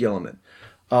spooky element.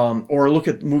 Or look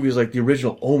at movies like the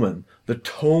original Omen, the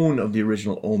tone of the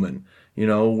original Omen, you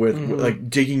know, with like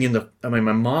digging in my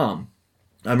mom,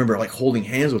 I remember like holding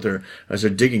hands with her as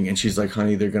they're digging, and she's like,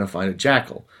 honey, they're going to find a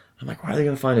jackal. I'm like, why are they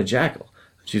going to find a jackal?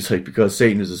 She's like, because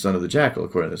Satan is the son of the jackal,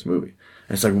 according to this movie.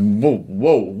 And it's like,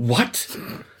 whoa, what?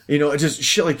 You know, just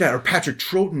shit like that. Or Patrick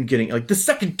Troughton getting, like, the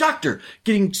second Doctor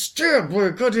getting stabbed by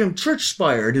a goddamn church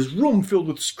spire in his room filled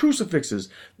with crucifixes.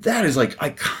 That is, like,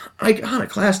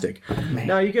 iconoclastic.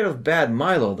 Now, you get a bad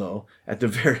Milo, though,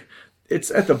 it's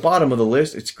at the bottom of the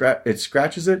list. It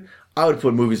scratches it. I would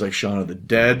put movies like Shaun of the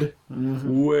Dead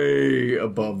way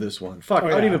above this one. Fuck,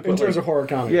 I'd even put, in terms of horror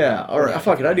comedy. Yeah, or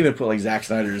fuck it, I'd even put, like, Zack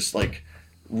Snyder's, like,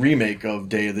 remake of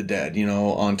Day of the Dead, you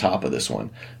know, on top of this one.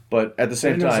 But at the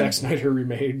same time, Zack Snyder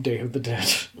remade Day of the Dead.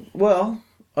 Well,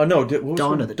 no,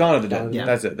 Dawn of the Dead. Yeah.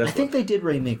 That's it. I think they did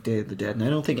remake Day of the Dead, and I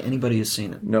don't think anybody has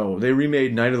seen it. No, they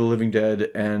remade Night of the Living Dead,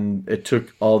 and it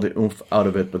took all the oomph out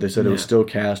of it. But they said it was still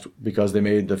cast because they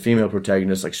made the female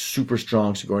protagonist like super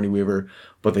strong, Sigourney Weaver,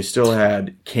 but they still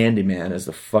had Candyman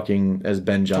as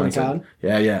Ben Johnson. Tony Todd?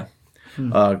 Yeah.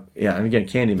 And again,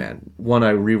 Candyman. One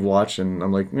I rewatched, and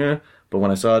I'm like, eh. But when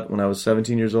I saw it when I was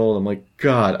 17 years old, I'm like,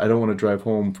 God, I don't want to drive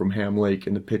home from Ham Lake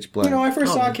in the pitch black. You know, I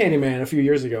first saw Candyman a few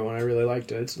years ago, and I really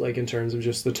liked it. Like, in terms of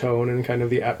just the tone and kind of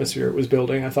the atmosphere it was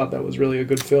building, I thought that was really a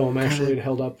good film. Actually, it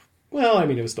held up. Well, I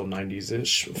mean, it was still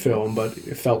 90s-ish film, but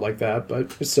it felt like that.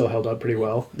 But it still held up pretty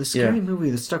well. The scary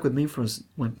movie that stuck with me from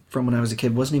when I was a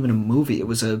kid wasn't even a movie. It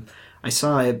was I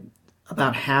saw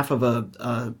about half of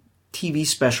a TV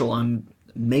special on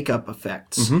makeup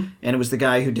effects, and it was the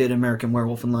guy who did American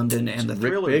Werewolf in London and the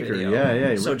Thriller Rick Baker.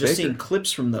 video. So Rick just Baker. seeing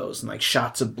clips from those and like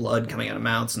shots of blood coming out of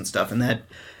mouths and stuff, and that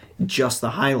just the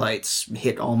highlights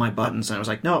hit all my buttons, and I was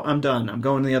like, no, I'm done. I'm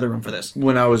going to the other room for this.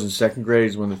 When I was in second grade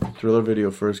is when the Thriller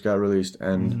video first got released,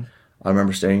 and I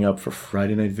remember staying up for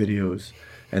Friday night videos,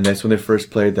 and that's when they first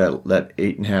played that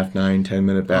 8.5, 9,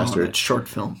 10-minute bastard. That short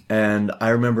film. And I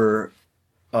remember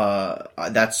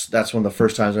that's one of the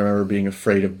first times I remember being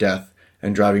afraid of death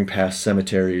and driving past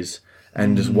cemeteries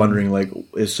and just wondering, like,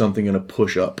 is something going to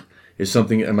push up?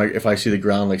 If I see the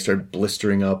ground, like, start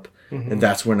blistering up, and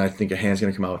that's when I think a hand's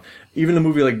going to come out. Even the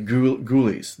movie, like,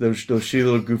 Ghoulies, those shitty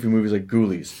little goofy movies like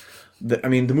Ghoulies.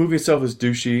 The movie itself is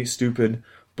douchey, stupid,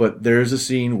 but there's a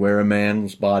scene where a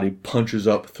man's body punches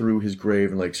up through his grave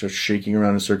and, like, starts shaking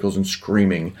around in circles and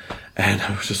screaming. And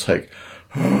I was just like,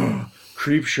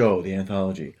 Creepshow, the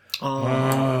anthology.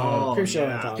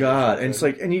 Creepshow. God, and it's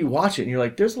like, and you watch it, and you're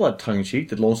like, there's a lot of tongue-in-cheek.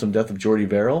 The Lonesome Death of Geordie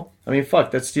Verrill. I mean, fuck,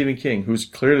 that's Stephen King, who's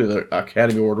clearly the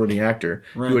Academy Award-winning actor,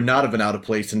 who would not have been out of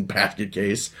place in Basket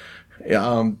Case.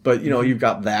 But, you know, you've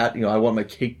got that. You know, I Want My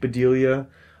Cake, Bedelia.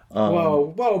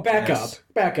 Whoa, back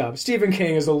up. Stephen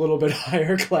King is a little bit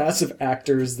higher class of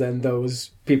actors than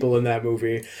those people in that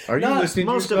movie. Are you listening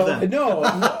to most of them?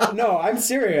 No, I'm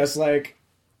serious. Like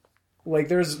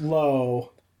there's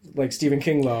low, like Stephen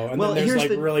King low, and then there's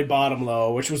like really bottom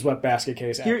low, which was what Basket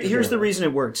Case. Here's the reason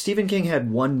it worked. Stephen King had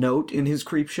one note in his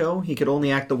Creepshow. He could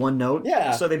only act the one note.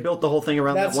 Yeah. So they built the whole thing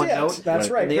around that one note. That's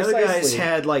right. And the other guys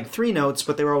had like 3 notes,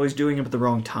 but they were always doing them at the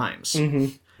wrong times.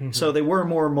 So they were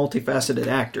more multifaceted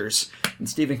actors, and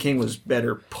Stephen King was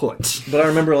better put. But I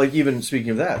remember, like, even speaking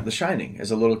of that, The Shining,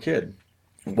 as a little kid,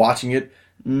 watching it,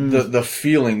 the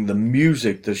feeling, the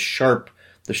music, the sharp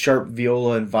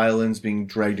viola and violins being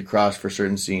dragged across for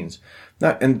certain scenes.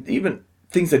 And even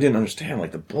things I didn't understand,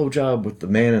 like the blowjob with the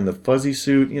man in the fuzzy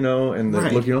suit, you know, and the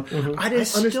look, you know. I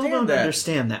didn't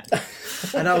understand that.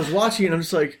 And I was watching it, and I'm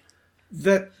just like,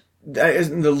 that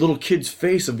isn't the little kid's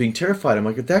face of being terrified. I'm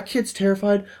like, if that kid's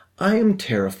terrified, I am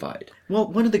terrified. Well,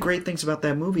 one of the great things about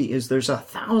that movie is there's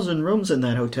 1,000 rooms in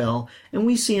that hotel, and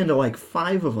we see into like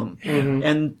 5 of them.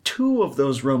 And 2 of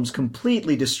those rooms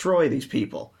completely destroy these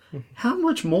people. How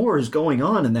much more is going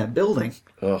on in that building?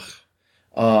 Ugh.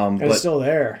 But it's still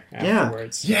there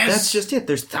afterwards. Yeah, that's just it.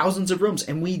 There's thousands of rooms,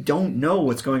 and we don't know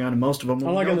what's going on in most of them.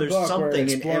 Unlike in the there's book something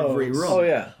in every room. Oh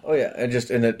yeah.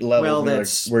 And it levels.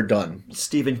 That's we're done.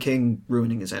 Stephen King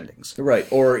ruining his endings. Right.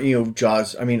 Or, you know,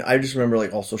 Jaws. I mean, I just remember,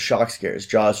 like, also shock scares.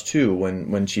 Jaws 2,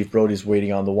 when Chief Brody's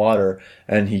waiting on the water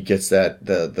and he gets that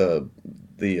the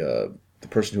the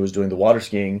person who was doing the water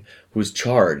skiing who's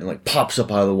charred and like pops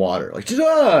up out of the water, like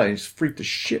ta-da! And just freaked the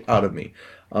shit out of me.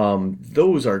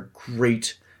 Those are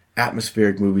great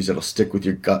atmospheric movies that'll stick with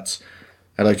your guts.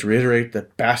 I'd like to reiterate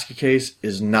that Basket Case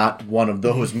is not one of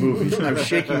those movies. I'm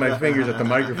shaking my fingers at the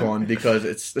microphone because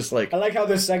it's just like... I like how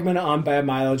this segment on Bad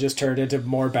Milo just turned into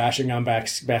more bashing on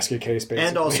Basket Case, basically.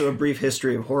 And also a brief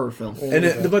history of horror film.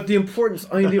 But the importance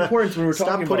when we're talking about...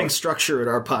 Stop putting structure at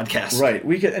our podcast. Right.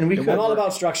 I'm all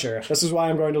about structure. This is why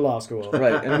I'm going to law school.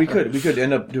 Right. And we could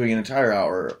end up doing an entire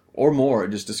hour or more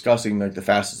just discussing like the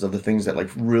facets of the things that like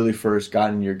really first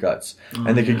got in your guts.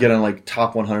 And they could get on like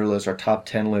top 100 lists or top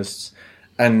 10 lists.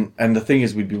 And the thing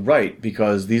is, we'd be right,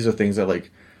 because these are things that, like,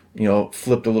 you know,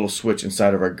 flipped a little switch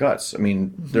inside of our guts. I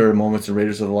mean, there are moments in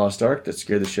Raiders of the Lost Ark that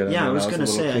scared the shit out of me. Yeah, I was going to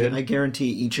say, I guarantee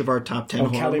each of our top 10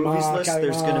 horror movies list,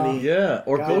 there's going to be... Yeah,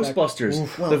 or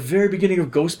Ghostbusters. The very beginning of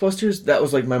Ghostbusters, that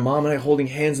was like my mom and I holding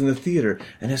hands in the theater.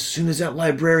 And as soon as that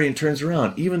librarian turns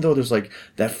around, even though there's like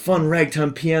that fun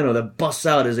ragtime piano that busts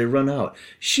out as they run out,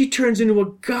 she turns into a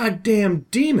goddamn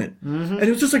demon. And it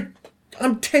was just like...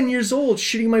 I'm 10 years old,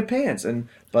 shitting my pants. And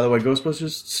by the way,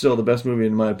 Ghostbusters, still the best movie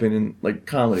in my opinion, like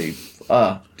comedy.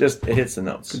 Just, it hits the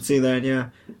notes. Could see that, yeah.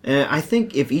 I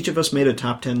think if each of us made a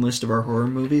top 10 list of our horror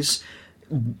movies,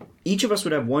 each of us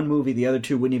would have one movie the other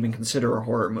two wouldn't even consider a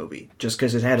horror movie, just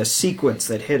because it had a sequence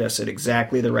that hit us at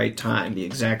exactly the right time, the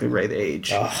exactly right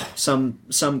age.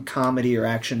 Some comedy or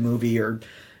action movie or...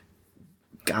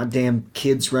 goddamn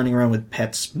kids running around with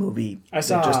pets movie that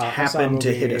just happened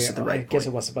to hit us at the right point. I guess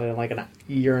it was about like a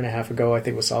year and a half ago. I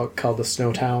think it was called The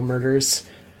Snowtown Murders.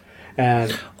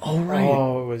 And it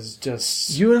was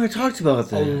just... You and I talked about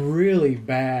that. A really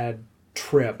bad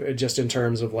trip, just in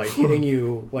terms of like hitting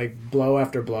you like blow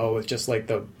after blow with just like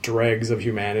the dregs of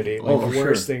humanity, like the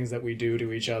worst things that we do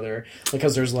to each other,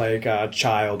 because there's like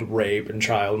child rape and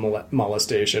child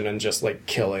molestation and just like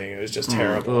killing. It was just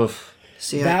terrible.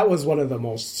 See, that was one of the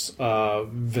most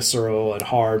visceral and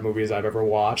hard movies I've ever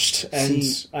watched. And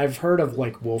I've heard of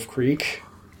like Wolf Creek.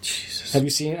 Jesus.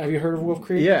 Have you heard of Wolf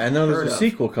Creek? Yeah, and then there's a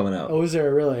sequel coming out. Oh, is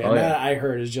there really? And that I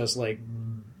heard is just like,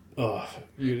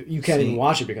 you can't even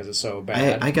watch it because it's so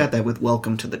bad. I got that with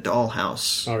Welcome to the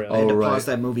Dollhouse. Oh, really? I had to pause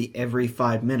that movie every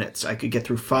 5 minutes. I could get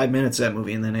through 5 minutes of that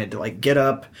movie, and then I had to like get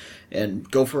up and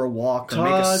go for a walk or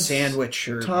make a sandwich.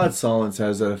 Todd Solondz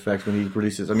has that effect when he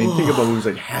releases. I mean, think about movies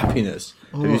like Happiness.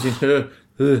 Have you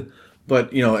seen?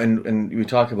 But you know, and we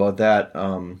talk about that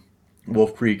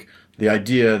Wolf Creek. The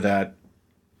idea that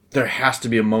there has to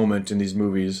be a moment in these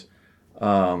movies.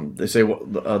 They say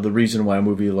the reason why a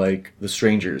movie like The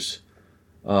Strangers,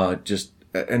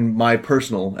 and my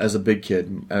personal, as a big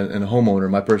kid and a homeowner,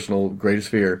 my personal greatest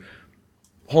fear.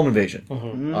 Home invasion.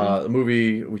 The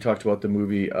movie, we talked about the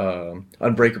movie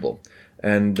Unbreakable.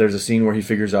 And there's a scene where he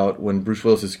figures out when Bruce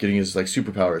Willis is getting his like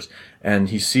superpowers, and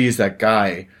he sees that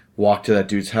guy walk to that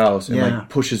dude's house and like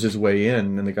pushes his way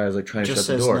in, and the guy's like trying to shut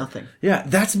the door. Nothing. Yeah,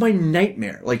 that's my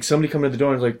nightmare. Like somebody coming to the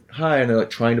door and is like, "Hi," and they're like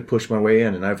trying to push my way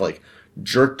in, and I've like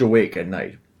jerked awake at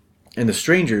night. In The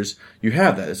Strangers, you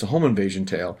have that. It's a home invasion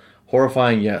tale.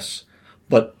 Horrifying, yes.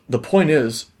 But the point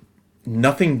is,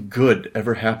 nothing good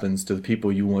ever happens to the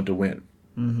people you want to win.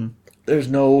 Mm-hmm. There's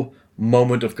no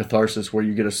moment of catharsis where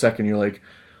you get a second, you're like,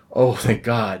 oh, thank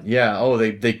God. Yeah,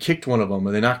 they kicked one of them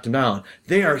or they knocked him down.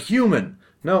 They are human.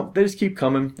 No, they just keep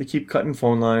coming. They keep cutting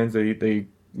phone lines. They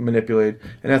manipulate.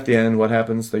 And at the end, what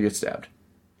happens? They get stabbed.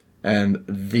 And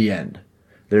the end.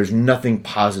 There's nothing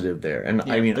positive there. And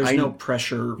I mean, there's no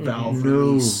pressure valve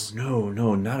release. No,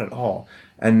 not at all.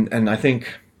 And I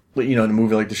think, you know, in a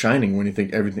movie like The Shining, when you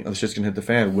think everything, the shit's gonna hit the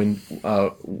fan,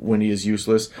 when he is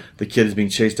useless, the kid is being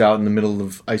chased out in the middle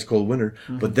of ice cold winter,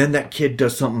 but then that kid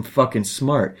does something fucking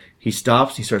smart. He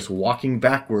stops, he starts walking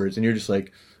backwards, and you're just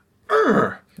like,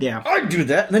 yeah, I'd do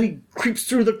that. And then he creeps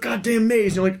through the goddamn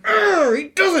maze, and you're like, he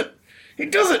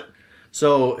does it.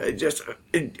 So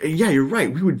yeah, you're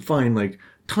right. We would find like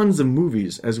tons of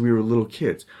movies as we were little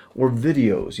kids, or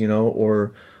videos, you know,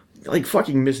 or like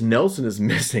fucking Miss Nelson is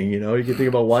missing, you know. You can think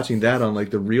about watching that on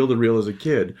like the reel as a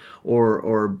kid,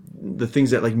 or the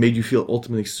things that like made you feel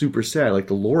ultimately super sad, like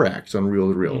the Lorax on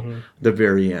Reel to Reel. The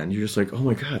very end, you're just like, oh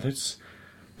my God, that's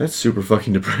super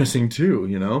fucking depressing too,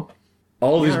 you know.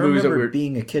 All these movies that were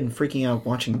being a kid and freaking out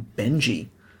watching Benji.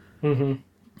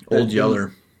 Old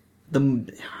Yeller.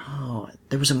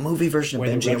 There was a movie version of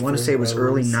Benji. I want to say it was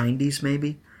early 90s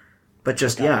maybe. But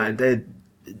just,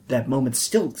 that moment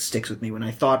still sticks with me when I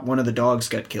thought one of the dogs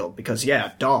got killed. Because,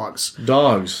 dogs.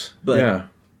 But,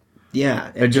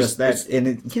 yeah. And just that, and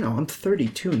it, you know, I'm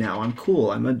 32 now. I'm cool.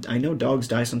 I know dogs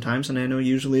die sometimes, and I know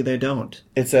usually they don't.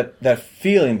 It's that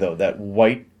feeling, though, that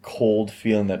white cold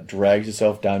feeling that drags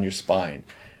itself down your spine.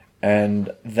 And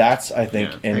that's, I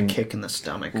think, a kick in the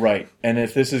stomach. Right. And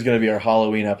if this is going to be our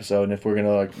Halloween episode, and if we're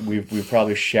going to, we've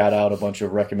probably shat out a bunch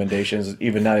of recommendations,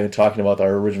 even not even talking about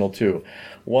our original two.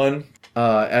 One,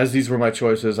 as these were my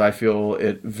choices, I feel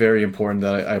it very important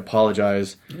that I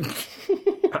apologize.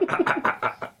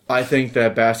 I think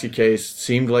that Basket Case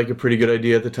seemed like a pretty good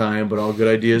idea at the time, but all good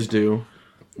ideas do.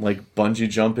 Like bungee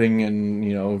jumping and,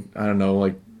 I don't know,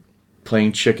 like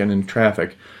playing chicken in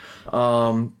traffic.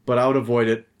 But I would avoid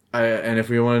it. And if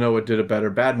we want to know what did it better,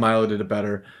 Bad Milo did it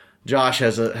better. Josh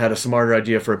had a smarter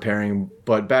idea for a pairing,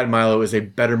 but Bad Milo is a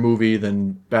better movie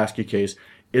than Basket Case.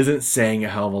 Isn't saying a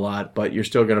hell of a lot, but you're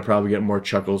still going to probably get more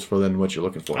chuckles than what you're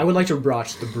looking for. I would like to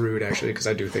watch The Brood, actually, because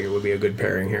I do think it would be a good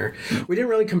pairing here. We didn't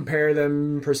really compare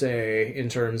them, per se, in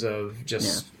terms of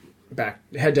just... back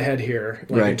head-to-head here,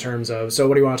 in terms of... So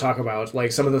what do you want to talk about?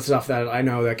 Like, some of the stuff that I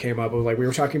know that came up, like, we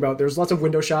were talking about, there's lots of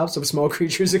window shots of small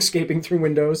creatures escaping through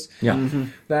windows. Yeah. Mm-hmm.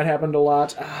 That happened a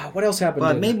lot. What else happened?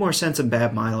 Well, it made more sense in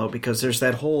Bad Milo, because there's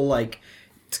that whole, like...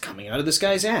 It's coming out of this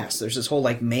guy's ass. There's this whole,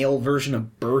 like, male version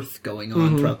of birth going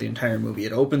on throughout the entire movie.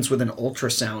 It opens with an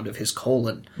ultrasound of his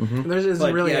colon. There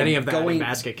isn't really any of that in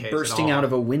Basket Case bursting out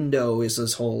of a window is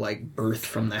this whole, like, birth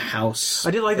from the house.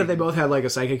 I did like that they both had, like, a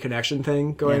psychic connection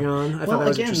thing going on. I thought that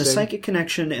was interesting. The psychic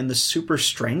connection and the super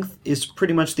strength is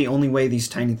pretty much the only way these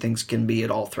tiny things can be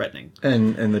at all threatening.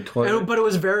 And the toilet... But it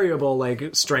was variable,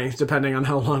 like, strength, depending on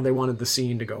how long they wanted the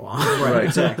scene to go on. Right,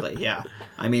 exactly, yeah.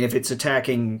 I mean, if it's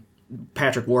attacking...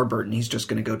 Patrick Warburton, he's just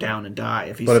going to go down and die.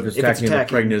 If it's attacking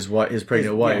his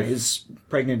pregnant wife, his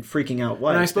pregnant freaking out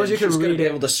wife, and I suppose you could read be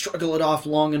able to struggle it off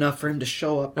long enough for him to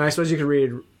show up. And I suppose you could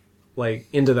read like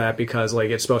into that because like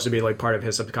it's supposed to be like part of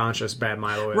his subconscious. Bad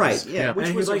Milo is right, yeah. Which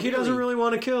and was he's like he doesn't really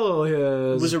want to kill his.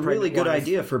 It was a really good wife.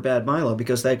 idea for Bad Milo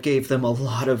because that gave them a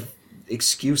lot of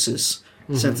excuses.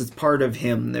 Since it's part of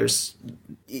him,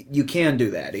 you can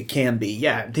do that. It can be,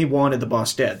 he wanted the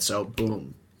boss dead, so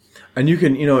boom. And you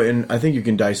can, and I think you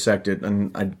can dissect it.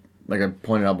 And like I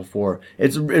pointed out before,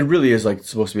 it really is like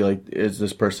supposed to be like, is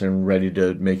this person ready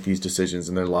to make these decisions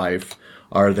in their life?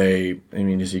 Are they? I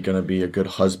mean, is he going to be a good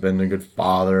husband, a good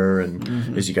father, and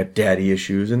has he got daddy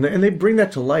issues? And they bring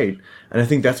that to light, and I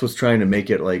think that's what's trying to make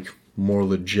it like more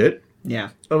legit. Yeah.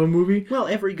 Of a movie? Well,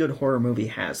 every good horror movie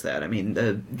has that. I mean,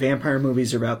 the vampire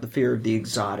movies are about the fear of the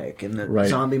exotic, and the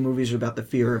zombie movies are about the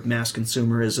fear of mass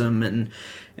consumerism, and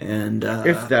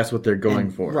if that's what they're going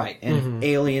for. Right. And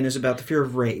Alien is about the fear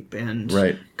of rape, and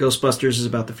Ghostbusters is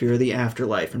about the fear of the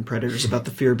afterlife, and Predator is about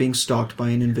the fear of being stalked by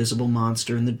an invisible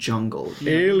monster in the jungle.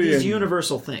 Alien. These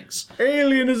universal things.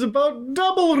 Alien is about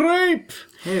double rape!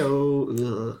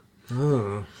 Hey-oh.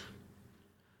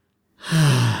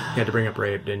 You had to bring up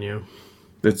rape, didn't you?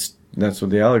 That's what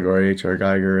the allegory. H.R.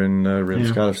 Geiger and Ridley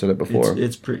Scott have said it before.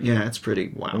 It's pretty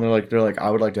wow. And they're like,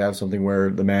 I would like to have something where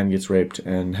the man gets raped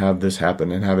and have this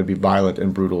happen and have it be violent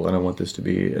and brutal, and I want this to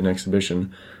be an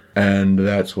exhibition, and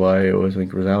that's why it was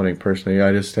like resounding. Personally,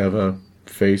 I just have a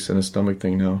face and a stomach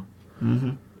thing now.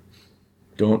 Mm-hmm.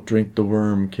 Don't drink the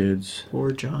worm, kids. Poor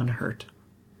John Hurt.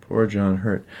 Poor John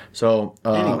Hurt. So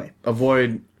anyway,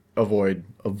 avoid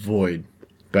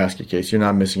Basket Case. You're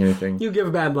not missing anything. You give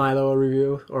Bad Milo a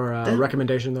review or a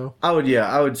recommendation, though? I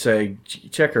would say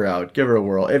check her out. Give her a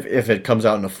whirl. If it comes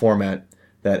out in a format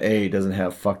that doesn't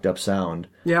have fucked up sound.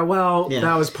 Yeah,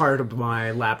 that was part of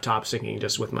my laptop syncing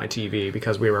just with my TV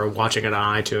because we were watching it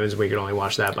on iTunes. We could only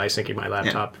watch that by syncing my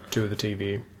laptop to the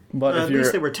TV. But at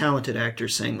least they were talented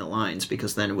actors saying the lines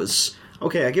because then it was...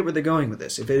 Okay, I get where they're going with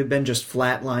this. If it had been just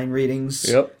flat line readings,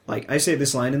 like I say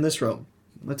this line in this room,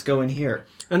 let's go in here.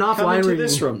 An offline reading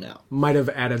this room now might have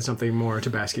added something more to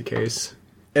Basket Case.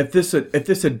 If this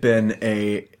had been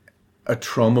a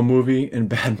trauma movie in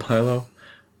Bad Milo,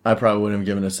 I probably wouldn't have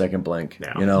given a second blank.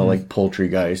 No. Like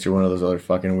Poultrygeist or one of those other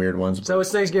fucking weird ones. So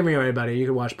it's Thanksgiving, everybody. You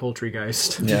can watch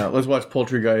Poultrygeist. Yeah, let's watch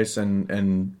Poultrygeist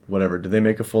and whatever. Did they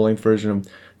make a full-length version of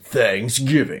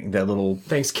Thanksgiving? That little...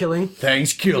 Thanksgiving?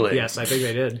 Thanksgiving. Yes, I think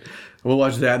they did. We'll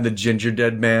watch that and the Ginger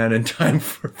Dead Man in time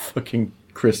for fucking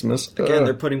Christmas. Again,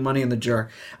 they're putting money in the jar.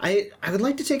 I would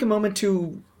like to take a moment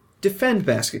to defend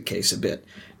Basket Case a bit.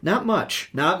 Not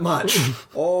much.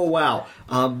 Oh, wow.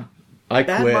 I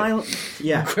quit.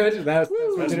 Yeah. Quit? That's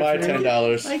my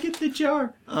 $10. I get the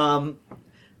jar.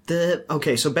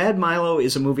 So Bad Milo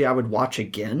is a movie I would watch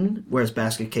again, whereas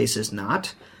Basket Case is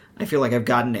not. I feel like I've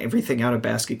gotten everything out of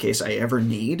Basket Case I ever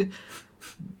need.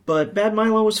 But Bad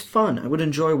Milo was fun. I would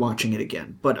enjoy watching it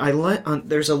again. But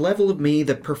there's a level of me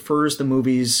that prefers the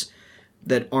movies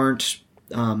that aren't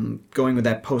going with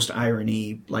that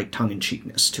post-irony, like,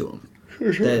 tongue-in-cheekness to them.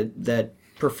 Sure. That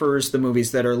prefers the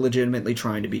movies that are legitimately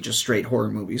trying to be just straight horror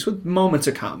movies with moments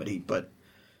of comedy, but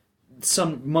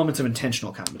some moments of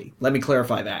intentional comedy. Let me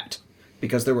clarify that,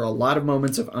 because there were a lot of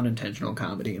moments of unintentional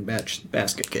comedy in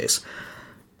Basket Case.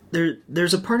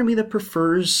 There's a part of me that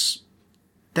prefers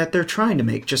that they're trying to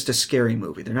make just a scary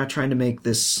movie. They're not trying to make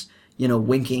this,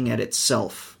 winking at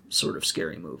itself sort of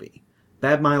scary movie.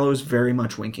 Bad Milo is very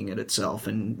much winking at itself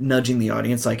and nudging the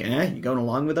audience like, you going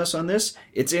along with us on this?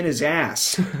 It's in his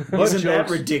ass. Isn't that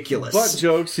ridiculous? Butt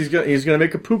jokes. He's gonna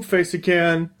make a poop face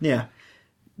again. Yeah.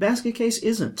 Basket Case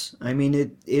isn't. I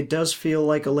mean, it does feel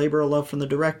like a labor of love from the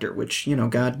director, which,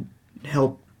 God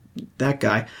help that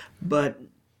guy. But...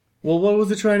 Well, what was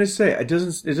it trying to say? It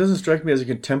doesn't strike me as a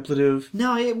contemplative...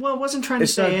 No, it wasn't trying to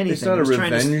say anything. It's not a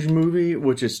revenge movie,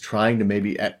 which is trying to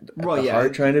maybe at the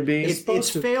heart trying to be.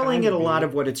 It's failing at a lot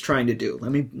of what it's trying to do.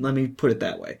 Let me put it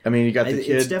that way. I mean, you got the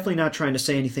kid... It's definitely not trying to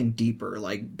say anything deeper.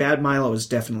 Like, Bad Milo is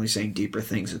definitely saying deeper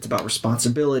things. It's about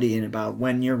responsibility and about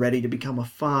when you're ready to become a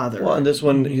father. Well, and this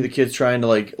one, the kid's trying to,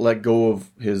 let go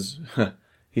of his...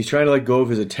 he's trying to let go of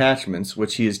his attachments,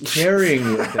 which he is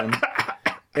carrying with him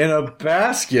in a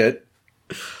basket...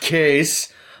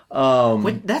 case.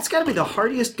 That's got to be the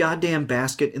hardiest goddamn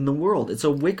basket in the world. It's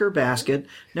a wicker basket,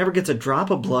 never gets a drop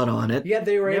of blood on it. Yeah,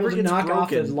 they were able to knock off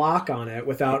the lock on it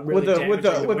without really with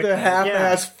the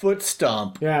half-ass foot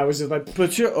stomp. Yeah, it was just like,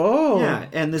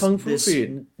 and this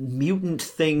mutant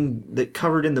thing that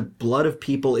covered in the blood of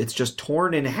people, it's just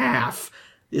torn in half.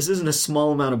 This isn't a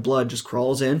small amount of blood, just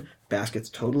crawls in. Basket's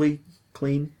totally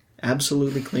clean,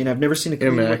 absolutely clean. I've never seen a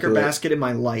clean wicker basket in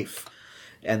my life.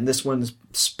 And this one's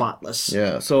spotless.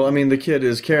 Yeah. So I mean, the kid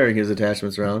is carrying his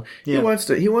attachments around. Yeah.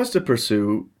 He wants to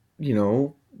pursue,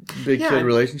 big kid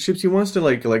relationships. He wants to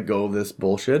let go of this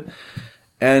bullshit.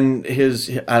 And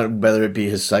his whether it be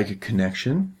his psychic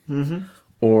connection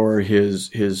or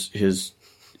his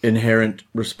inherent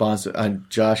response.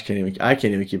 Josh I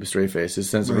can't even keep a straight face. His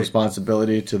sense of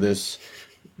responsibility to this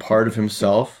part of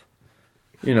himself.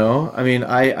 I mean,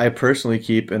 I personally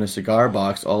keep in a cigar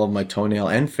box all of my toenail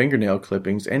and fingernail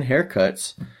clippings and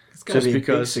haircuts. It's got to be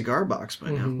because, a big cigar box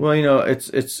by now. Well,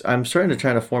 it's I'm starting to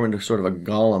try to form into sort of a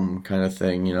golem kind of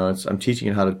thing. I'm teaching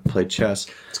it how to play chess.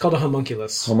 It's called a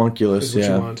homunculus. Homunculus, is what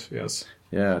you want, yes.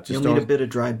 Yeah, you'll need a bit of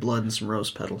dried blood and some rose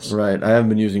petals. Right. I haven't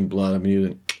been using blood. I've been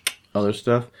using other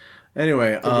stuff.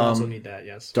 Anyway, you also need that,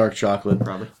 yes. Dark chocolate,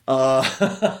 probably.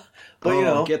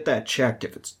 But get that checked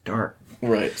if it's dark.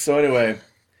 Right. So anyway,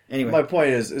 my point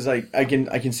is like I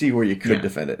can see where you could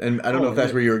defend it, and I don't know if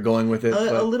that's where you were going with it.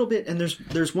 A little bit, and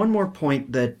there's one more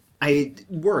point that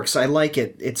works. I like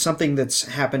it. It's something that's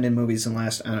happened in movies in the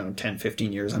last 10,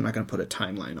 15 years. I'm not going to put a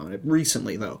timeline on it.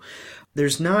 Recently, though,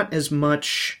 there's not as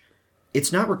much.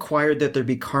 It's not required that there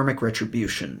be karmic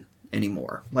retribution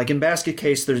anymore. Like in Basket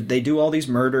Case, they do all these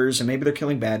murders, and maybe they're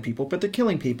killing bad people, but they're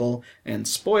killing people. And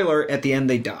spoiler, at the end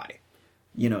they die.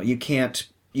 You can't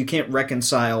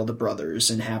reconcile the brothers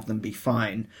and have them be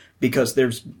fine because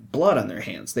there's blood on their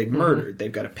hands. They've murdered.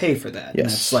 They've got to pay for that.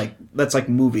 Yes. And that's like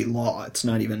movie law. It's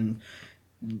not even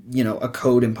a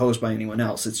code imposed by anyone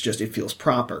else. It's just it feels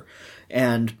proper.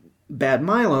 And Bad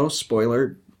Milo,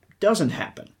 spoiler, doesn't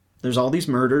happen. There's all these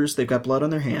murders, they've got blood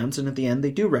on their hands, and at the end they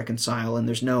do reconcile, and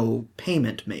there's no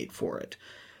payment made for it.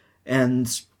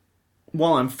 And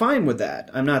while I'm fine with that,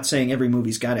 I'm not saying every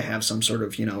movie's got to have some sort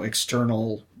of,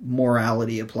 external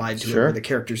morality applied to it where the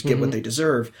characters get what they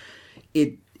deserve.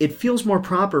 It feels more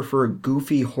proper for a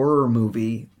goofy horror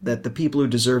movie that the people who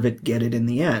deserve it get it in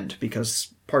the end,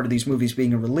 because part of these movies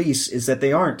being a release is that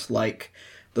they aren't like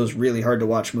those really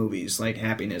hard-to-watch movies like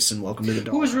Happiness and Welcome to the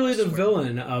Dollhouse. Who was really the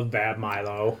villain of Bad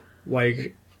Milo?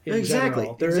 Like, exactly.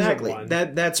 Isn't one.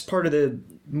 That's part of the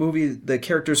movie. The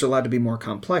characters are allowed to be more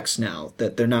complex now.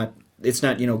 That they're not. It's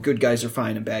not good guys are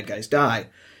fine and bad guys die.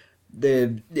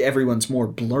 Everyone's more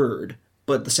blurred.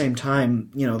 But at the same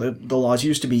time, the laws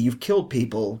used to be you've killed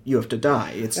people, you have to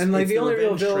die. The only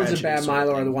real villains of Bad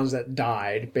Milo are the ones that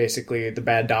died. Basically, the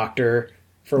bad doctor.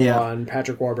 For one,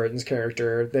 Patrick Warburton's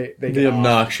character, they the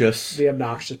obnoxious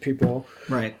people,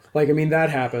 right? Like, I mean,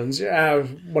 that happens.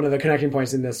 One of the connecting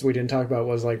points in this we didn't talk about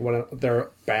was like there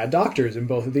are bad doctors in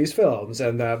both of these films,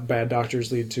 and that bad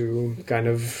doctors lead to kind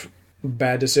of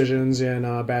bad decisions in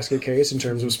Basket Case in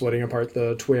terms of splitting apart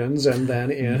the twins, and then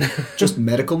in just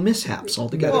medical mishaps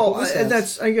altogether. Well, and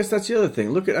I guess that's the other thing.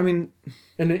 Look at, an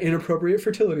inappropriate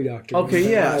fertility doctor. Okay,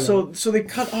 yeah. So they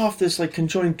cut off this like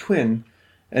conjoined twin.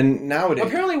 And nowadays,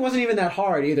 Apparently, it wasn't even that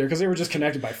hard either because they were just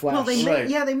connected by flash. Well, they Right.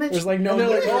 they mentioned. There's like no. And they're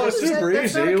like, oh, it's super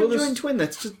that's easy. not a We'll conjoined just- twin.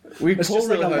 That's just. we It's told just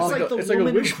like her a that lump. It's like the it's like a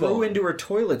woman who wishbone. grew into her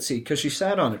toilet seat because she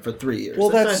sat on it for 3 years. Well,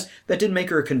 that didn't make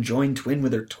her a conjoined twin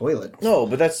with her toilet. No,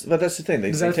 but that's the thing.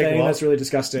 They Is they that a take thing? them That's off. really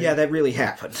disgusting. Yeah, that really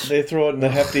happened. They throw it in the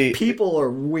hefty. People are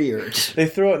weird. They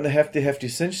throw it in the hefty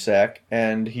cinch sack,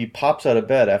 and he pops out of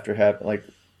bed after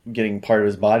getting part of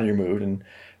his body removed and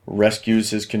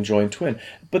rescues his conjoined twin.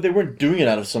 But they weren't doing it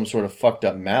out of some sort of fucked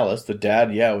up malice. The dad,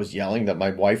 was yelling that my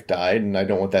wife died and I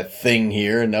don't want that thing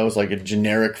here, and that was like a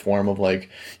generic form of like,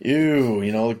 ew,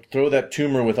 throw that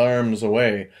tumor with arms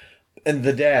away. And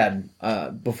the dad,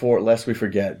 lest we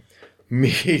forget,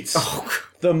 meets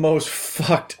the most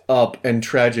fucked up and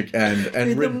tragic end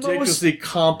and ridiculously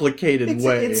complicated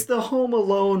way. It's the Home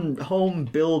Alone home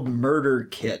build murder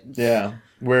kit. Yeah.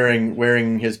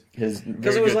 Wearing his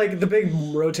Because it was like the big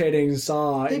rotating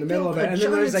saw in the middle of it, and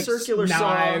then there's like circular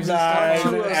knives saw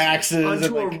and axes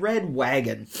onto and a red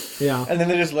wagon. Yeah. and then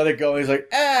they just let it go. And he's like,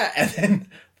 and then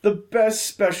the best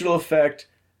special effect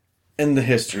in the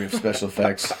history of special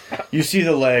effects. You see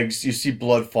the legs, you see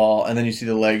blood fall, and then you see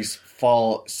the legs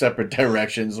fall separate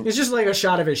directions. It's just like a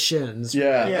shot of his shins.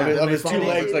 Yeah, Yeah, of his two fall.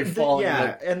 legs falling. Yeah,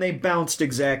 like- and they bounced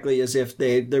exactly as if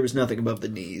there was nothing above the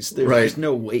knees. There Right. was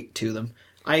no weight to them.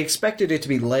 I expected it to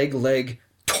be leg,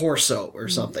 torso or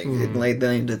something. They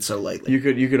named it so lightly. you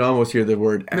could almost hear the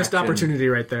word action. Missed opportunity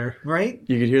right there. Right?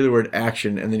 You could hear the word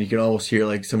action, and then you could almost hear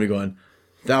like somebody going,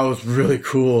 "That was really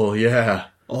cool, yeah."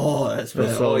 Oh, that's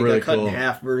bad. felt He really got cut cool. in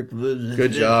half.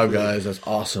 Good job, guys. That's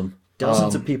awesome.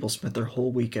 Dozens of people spent their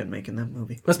whole weekend making that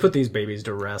movie. Let's put these babies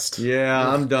to rest.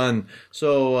 Yeah, I'm done.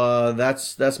 So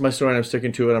that's my story, and I'm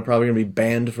sticking to it. I'm probably going to be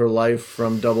banned for life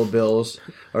from double bills,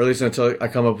 or at least until I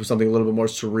come up with something a little bit more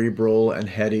cerebral and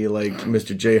heady, like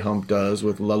Mr. J. Hump does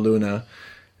with La Luna,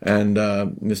 and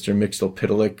Mr.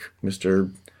 Mixelpidalic,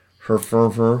 Mr.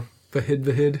 Herferfer,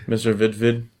 Vahid. Mr.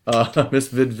 Vidvid, Miss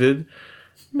Vidvid,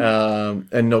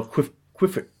 and no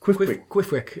Quifwick.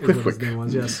 Quifwick is what his name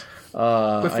was, yes.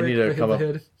 I need to come up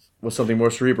Vahid. with something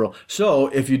more cerebral. So,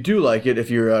 if you do like it, if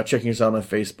you're checking us out on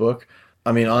Facebook,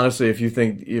 I mean, honestly, if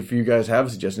you guys have a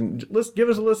suggestion, let's give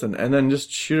us a listen and then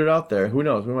just shoot it out there. Who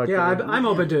knows? We might. Yeah, I'm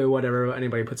open to whatever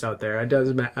anybody puts out there. It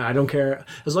doesn't matter. I don't care.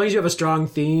 As long as you have a strong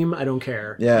theme, I don't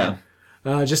care. Yeah.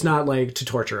 Just not like to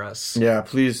torture us. Yeah.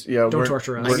 Please. Yeah. Don't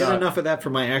torture us. I get enough of that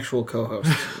from my actual co-host.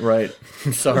 Right.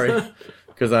 Sorry.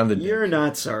 Because I'm the dick. You're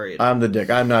not sorry. I'm the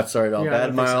dick. I'm not sorry at all. Yeah, I Bad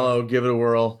don't think so. Milo, give it a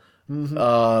whirl.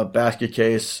 Basket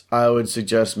case. I would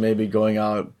suggest maybe going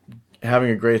out, having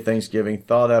a great Thanksgiving,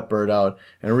 thaw that bird out,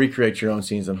 and recreate your own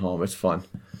scenes at home. It's fun.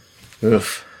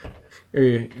 Oof.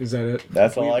 Is that it?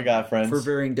 That's all I got, friends. For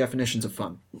varying definitions of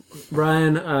fun.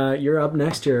 Brian, you're up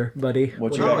next year, buddy.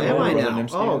 What you Oh, got? am I Brother now?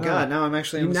 Nimsky? Oh, God, now I'm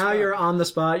actually on the Now spot. you're on the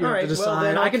spot. You All have to right, well, decide.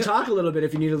 then I I'll can talk a little bit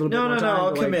if you need a little bit No, more no, time. no.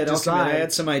 I'll to, commit. decide. I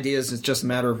had some ideas. It's just a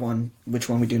matter of which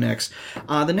one we do next.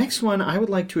 The next one, I would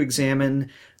like to examine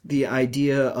the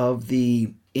idea of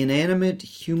the inanimate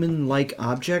human-like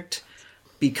object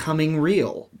becoming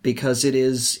real, because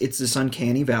it's this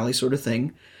uncanny valley sort of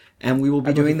thing. And we will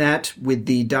be doing that with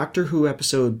the Doctor Who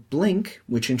episode Blink,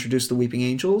 which introduced the Weeping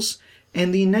Angels,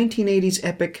 and the 1980s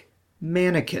epic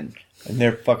Mannequin. And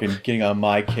they're fucking getting on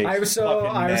my case. I was so-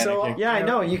 Yeah, I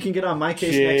know. You can get on my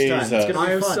case next time. It's Jesus. going to I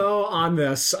be am fun. so on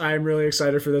this. I'm really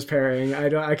excited for this pairing.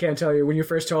 I can't tell you. When you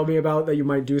first told me about that you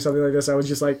might do something like this, I was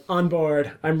just like on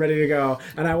board. I'm ready to go.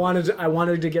 And I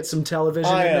wanted to get some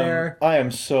television in there.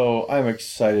 I'm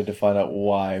excited to find out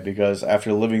why, because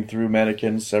after living through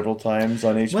Mannequin several times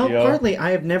on HBO. Well, partly,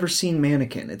 I have never seen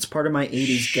Mannequin. It's part of my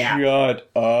 80s gap, Shut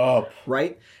up.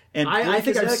 right? And I Blink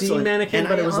think is I've seen excellent. Mannequin, And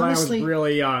but it was honestly, when I was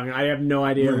really young. I have no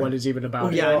idea what it's even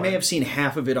about. Yeah, I may have seen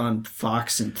half of it on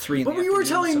Fox and 3 in the But you were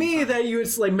afternoon telling me sometime. that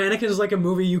it's like Mannequin is like a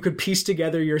movie you could piece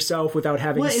together yourself without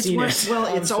having Well, seen it.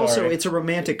 it's also sorry. it's a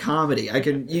romantic comedy.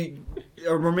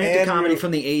 A romantic Andrew- comedy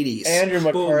from the 80s. Andrew Boom,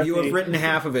 McCarthy. you have written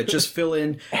half of it. Just fill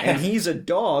in. And he's a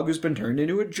dog who's been turned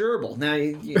into a gerbil. Now,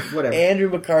 whatever. Andrew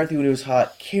McCarthy when he was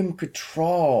hot. Kim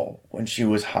Cattrall when she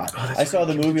was hot. I saw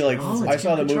the movie like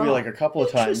a couple of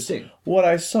times. Interesting. What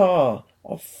I saw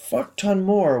a fuck ton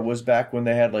more was back when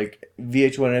they had like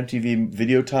VH1 and MTV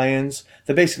video tie-ins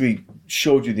that basically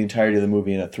showed you the entirety of the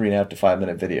movie in a 3.5 to 5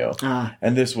 minute video.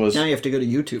 And this was Now you have to go to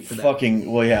YouTube for that.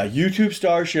 YouTube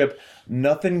Starship.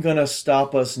 Nothing gonna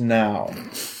stop us now.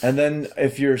 And then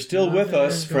if you're still with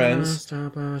us, friends,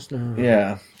 Stop us now.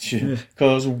 yeah,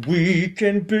 because we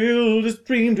can build a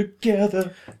dream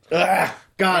together. God,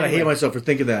 I hate myself for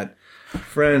thinking that.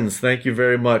 Friends, thank you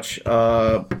very much.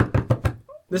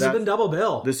 This has been Double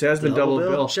Bill. This has been Double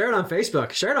Bill. Share it on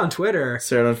Facebook. Share it on Twitter.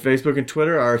 Share it on Facebook and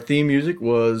Twitter. Our theme music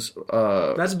was...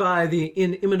 That's by the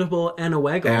inimitable Anna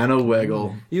Weigel. Anna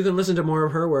Weigel. You can listen to more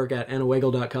of her work at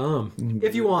annaweigel.com.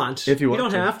 If you want. If you want You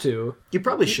don't to. have to. You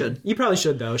probably should. You probably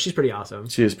should, though. She's pretty awesome.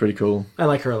 She is pretty cool. I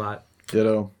like her a lot.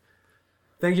 Ditto.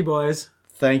 Thank you, boys.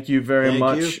 Thank you very Thank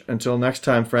much. you. Until next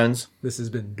time, friends. This has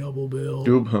been Double Bill.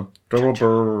 Double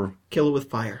Bill. Kill it with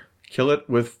fire. Kill it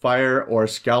with fire or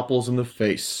scalpels in the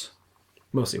face.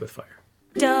 Mostly with fire.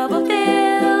 Double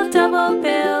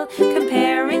bill,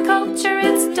 comparing culture,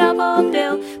 it's double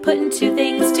bill. Putting two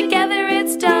things together,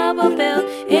 it's double bill,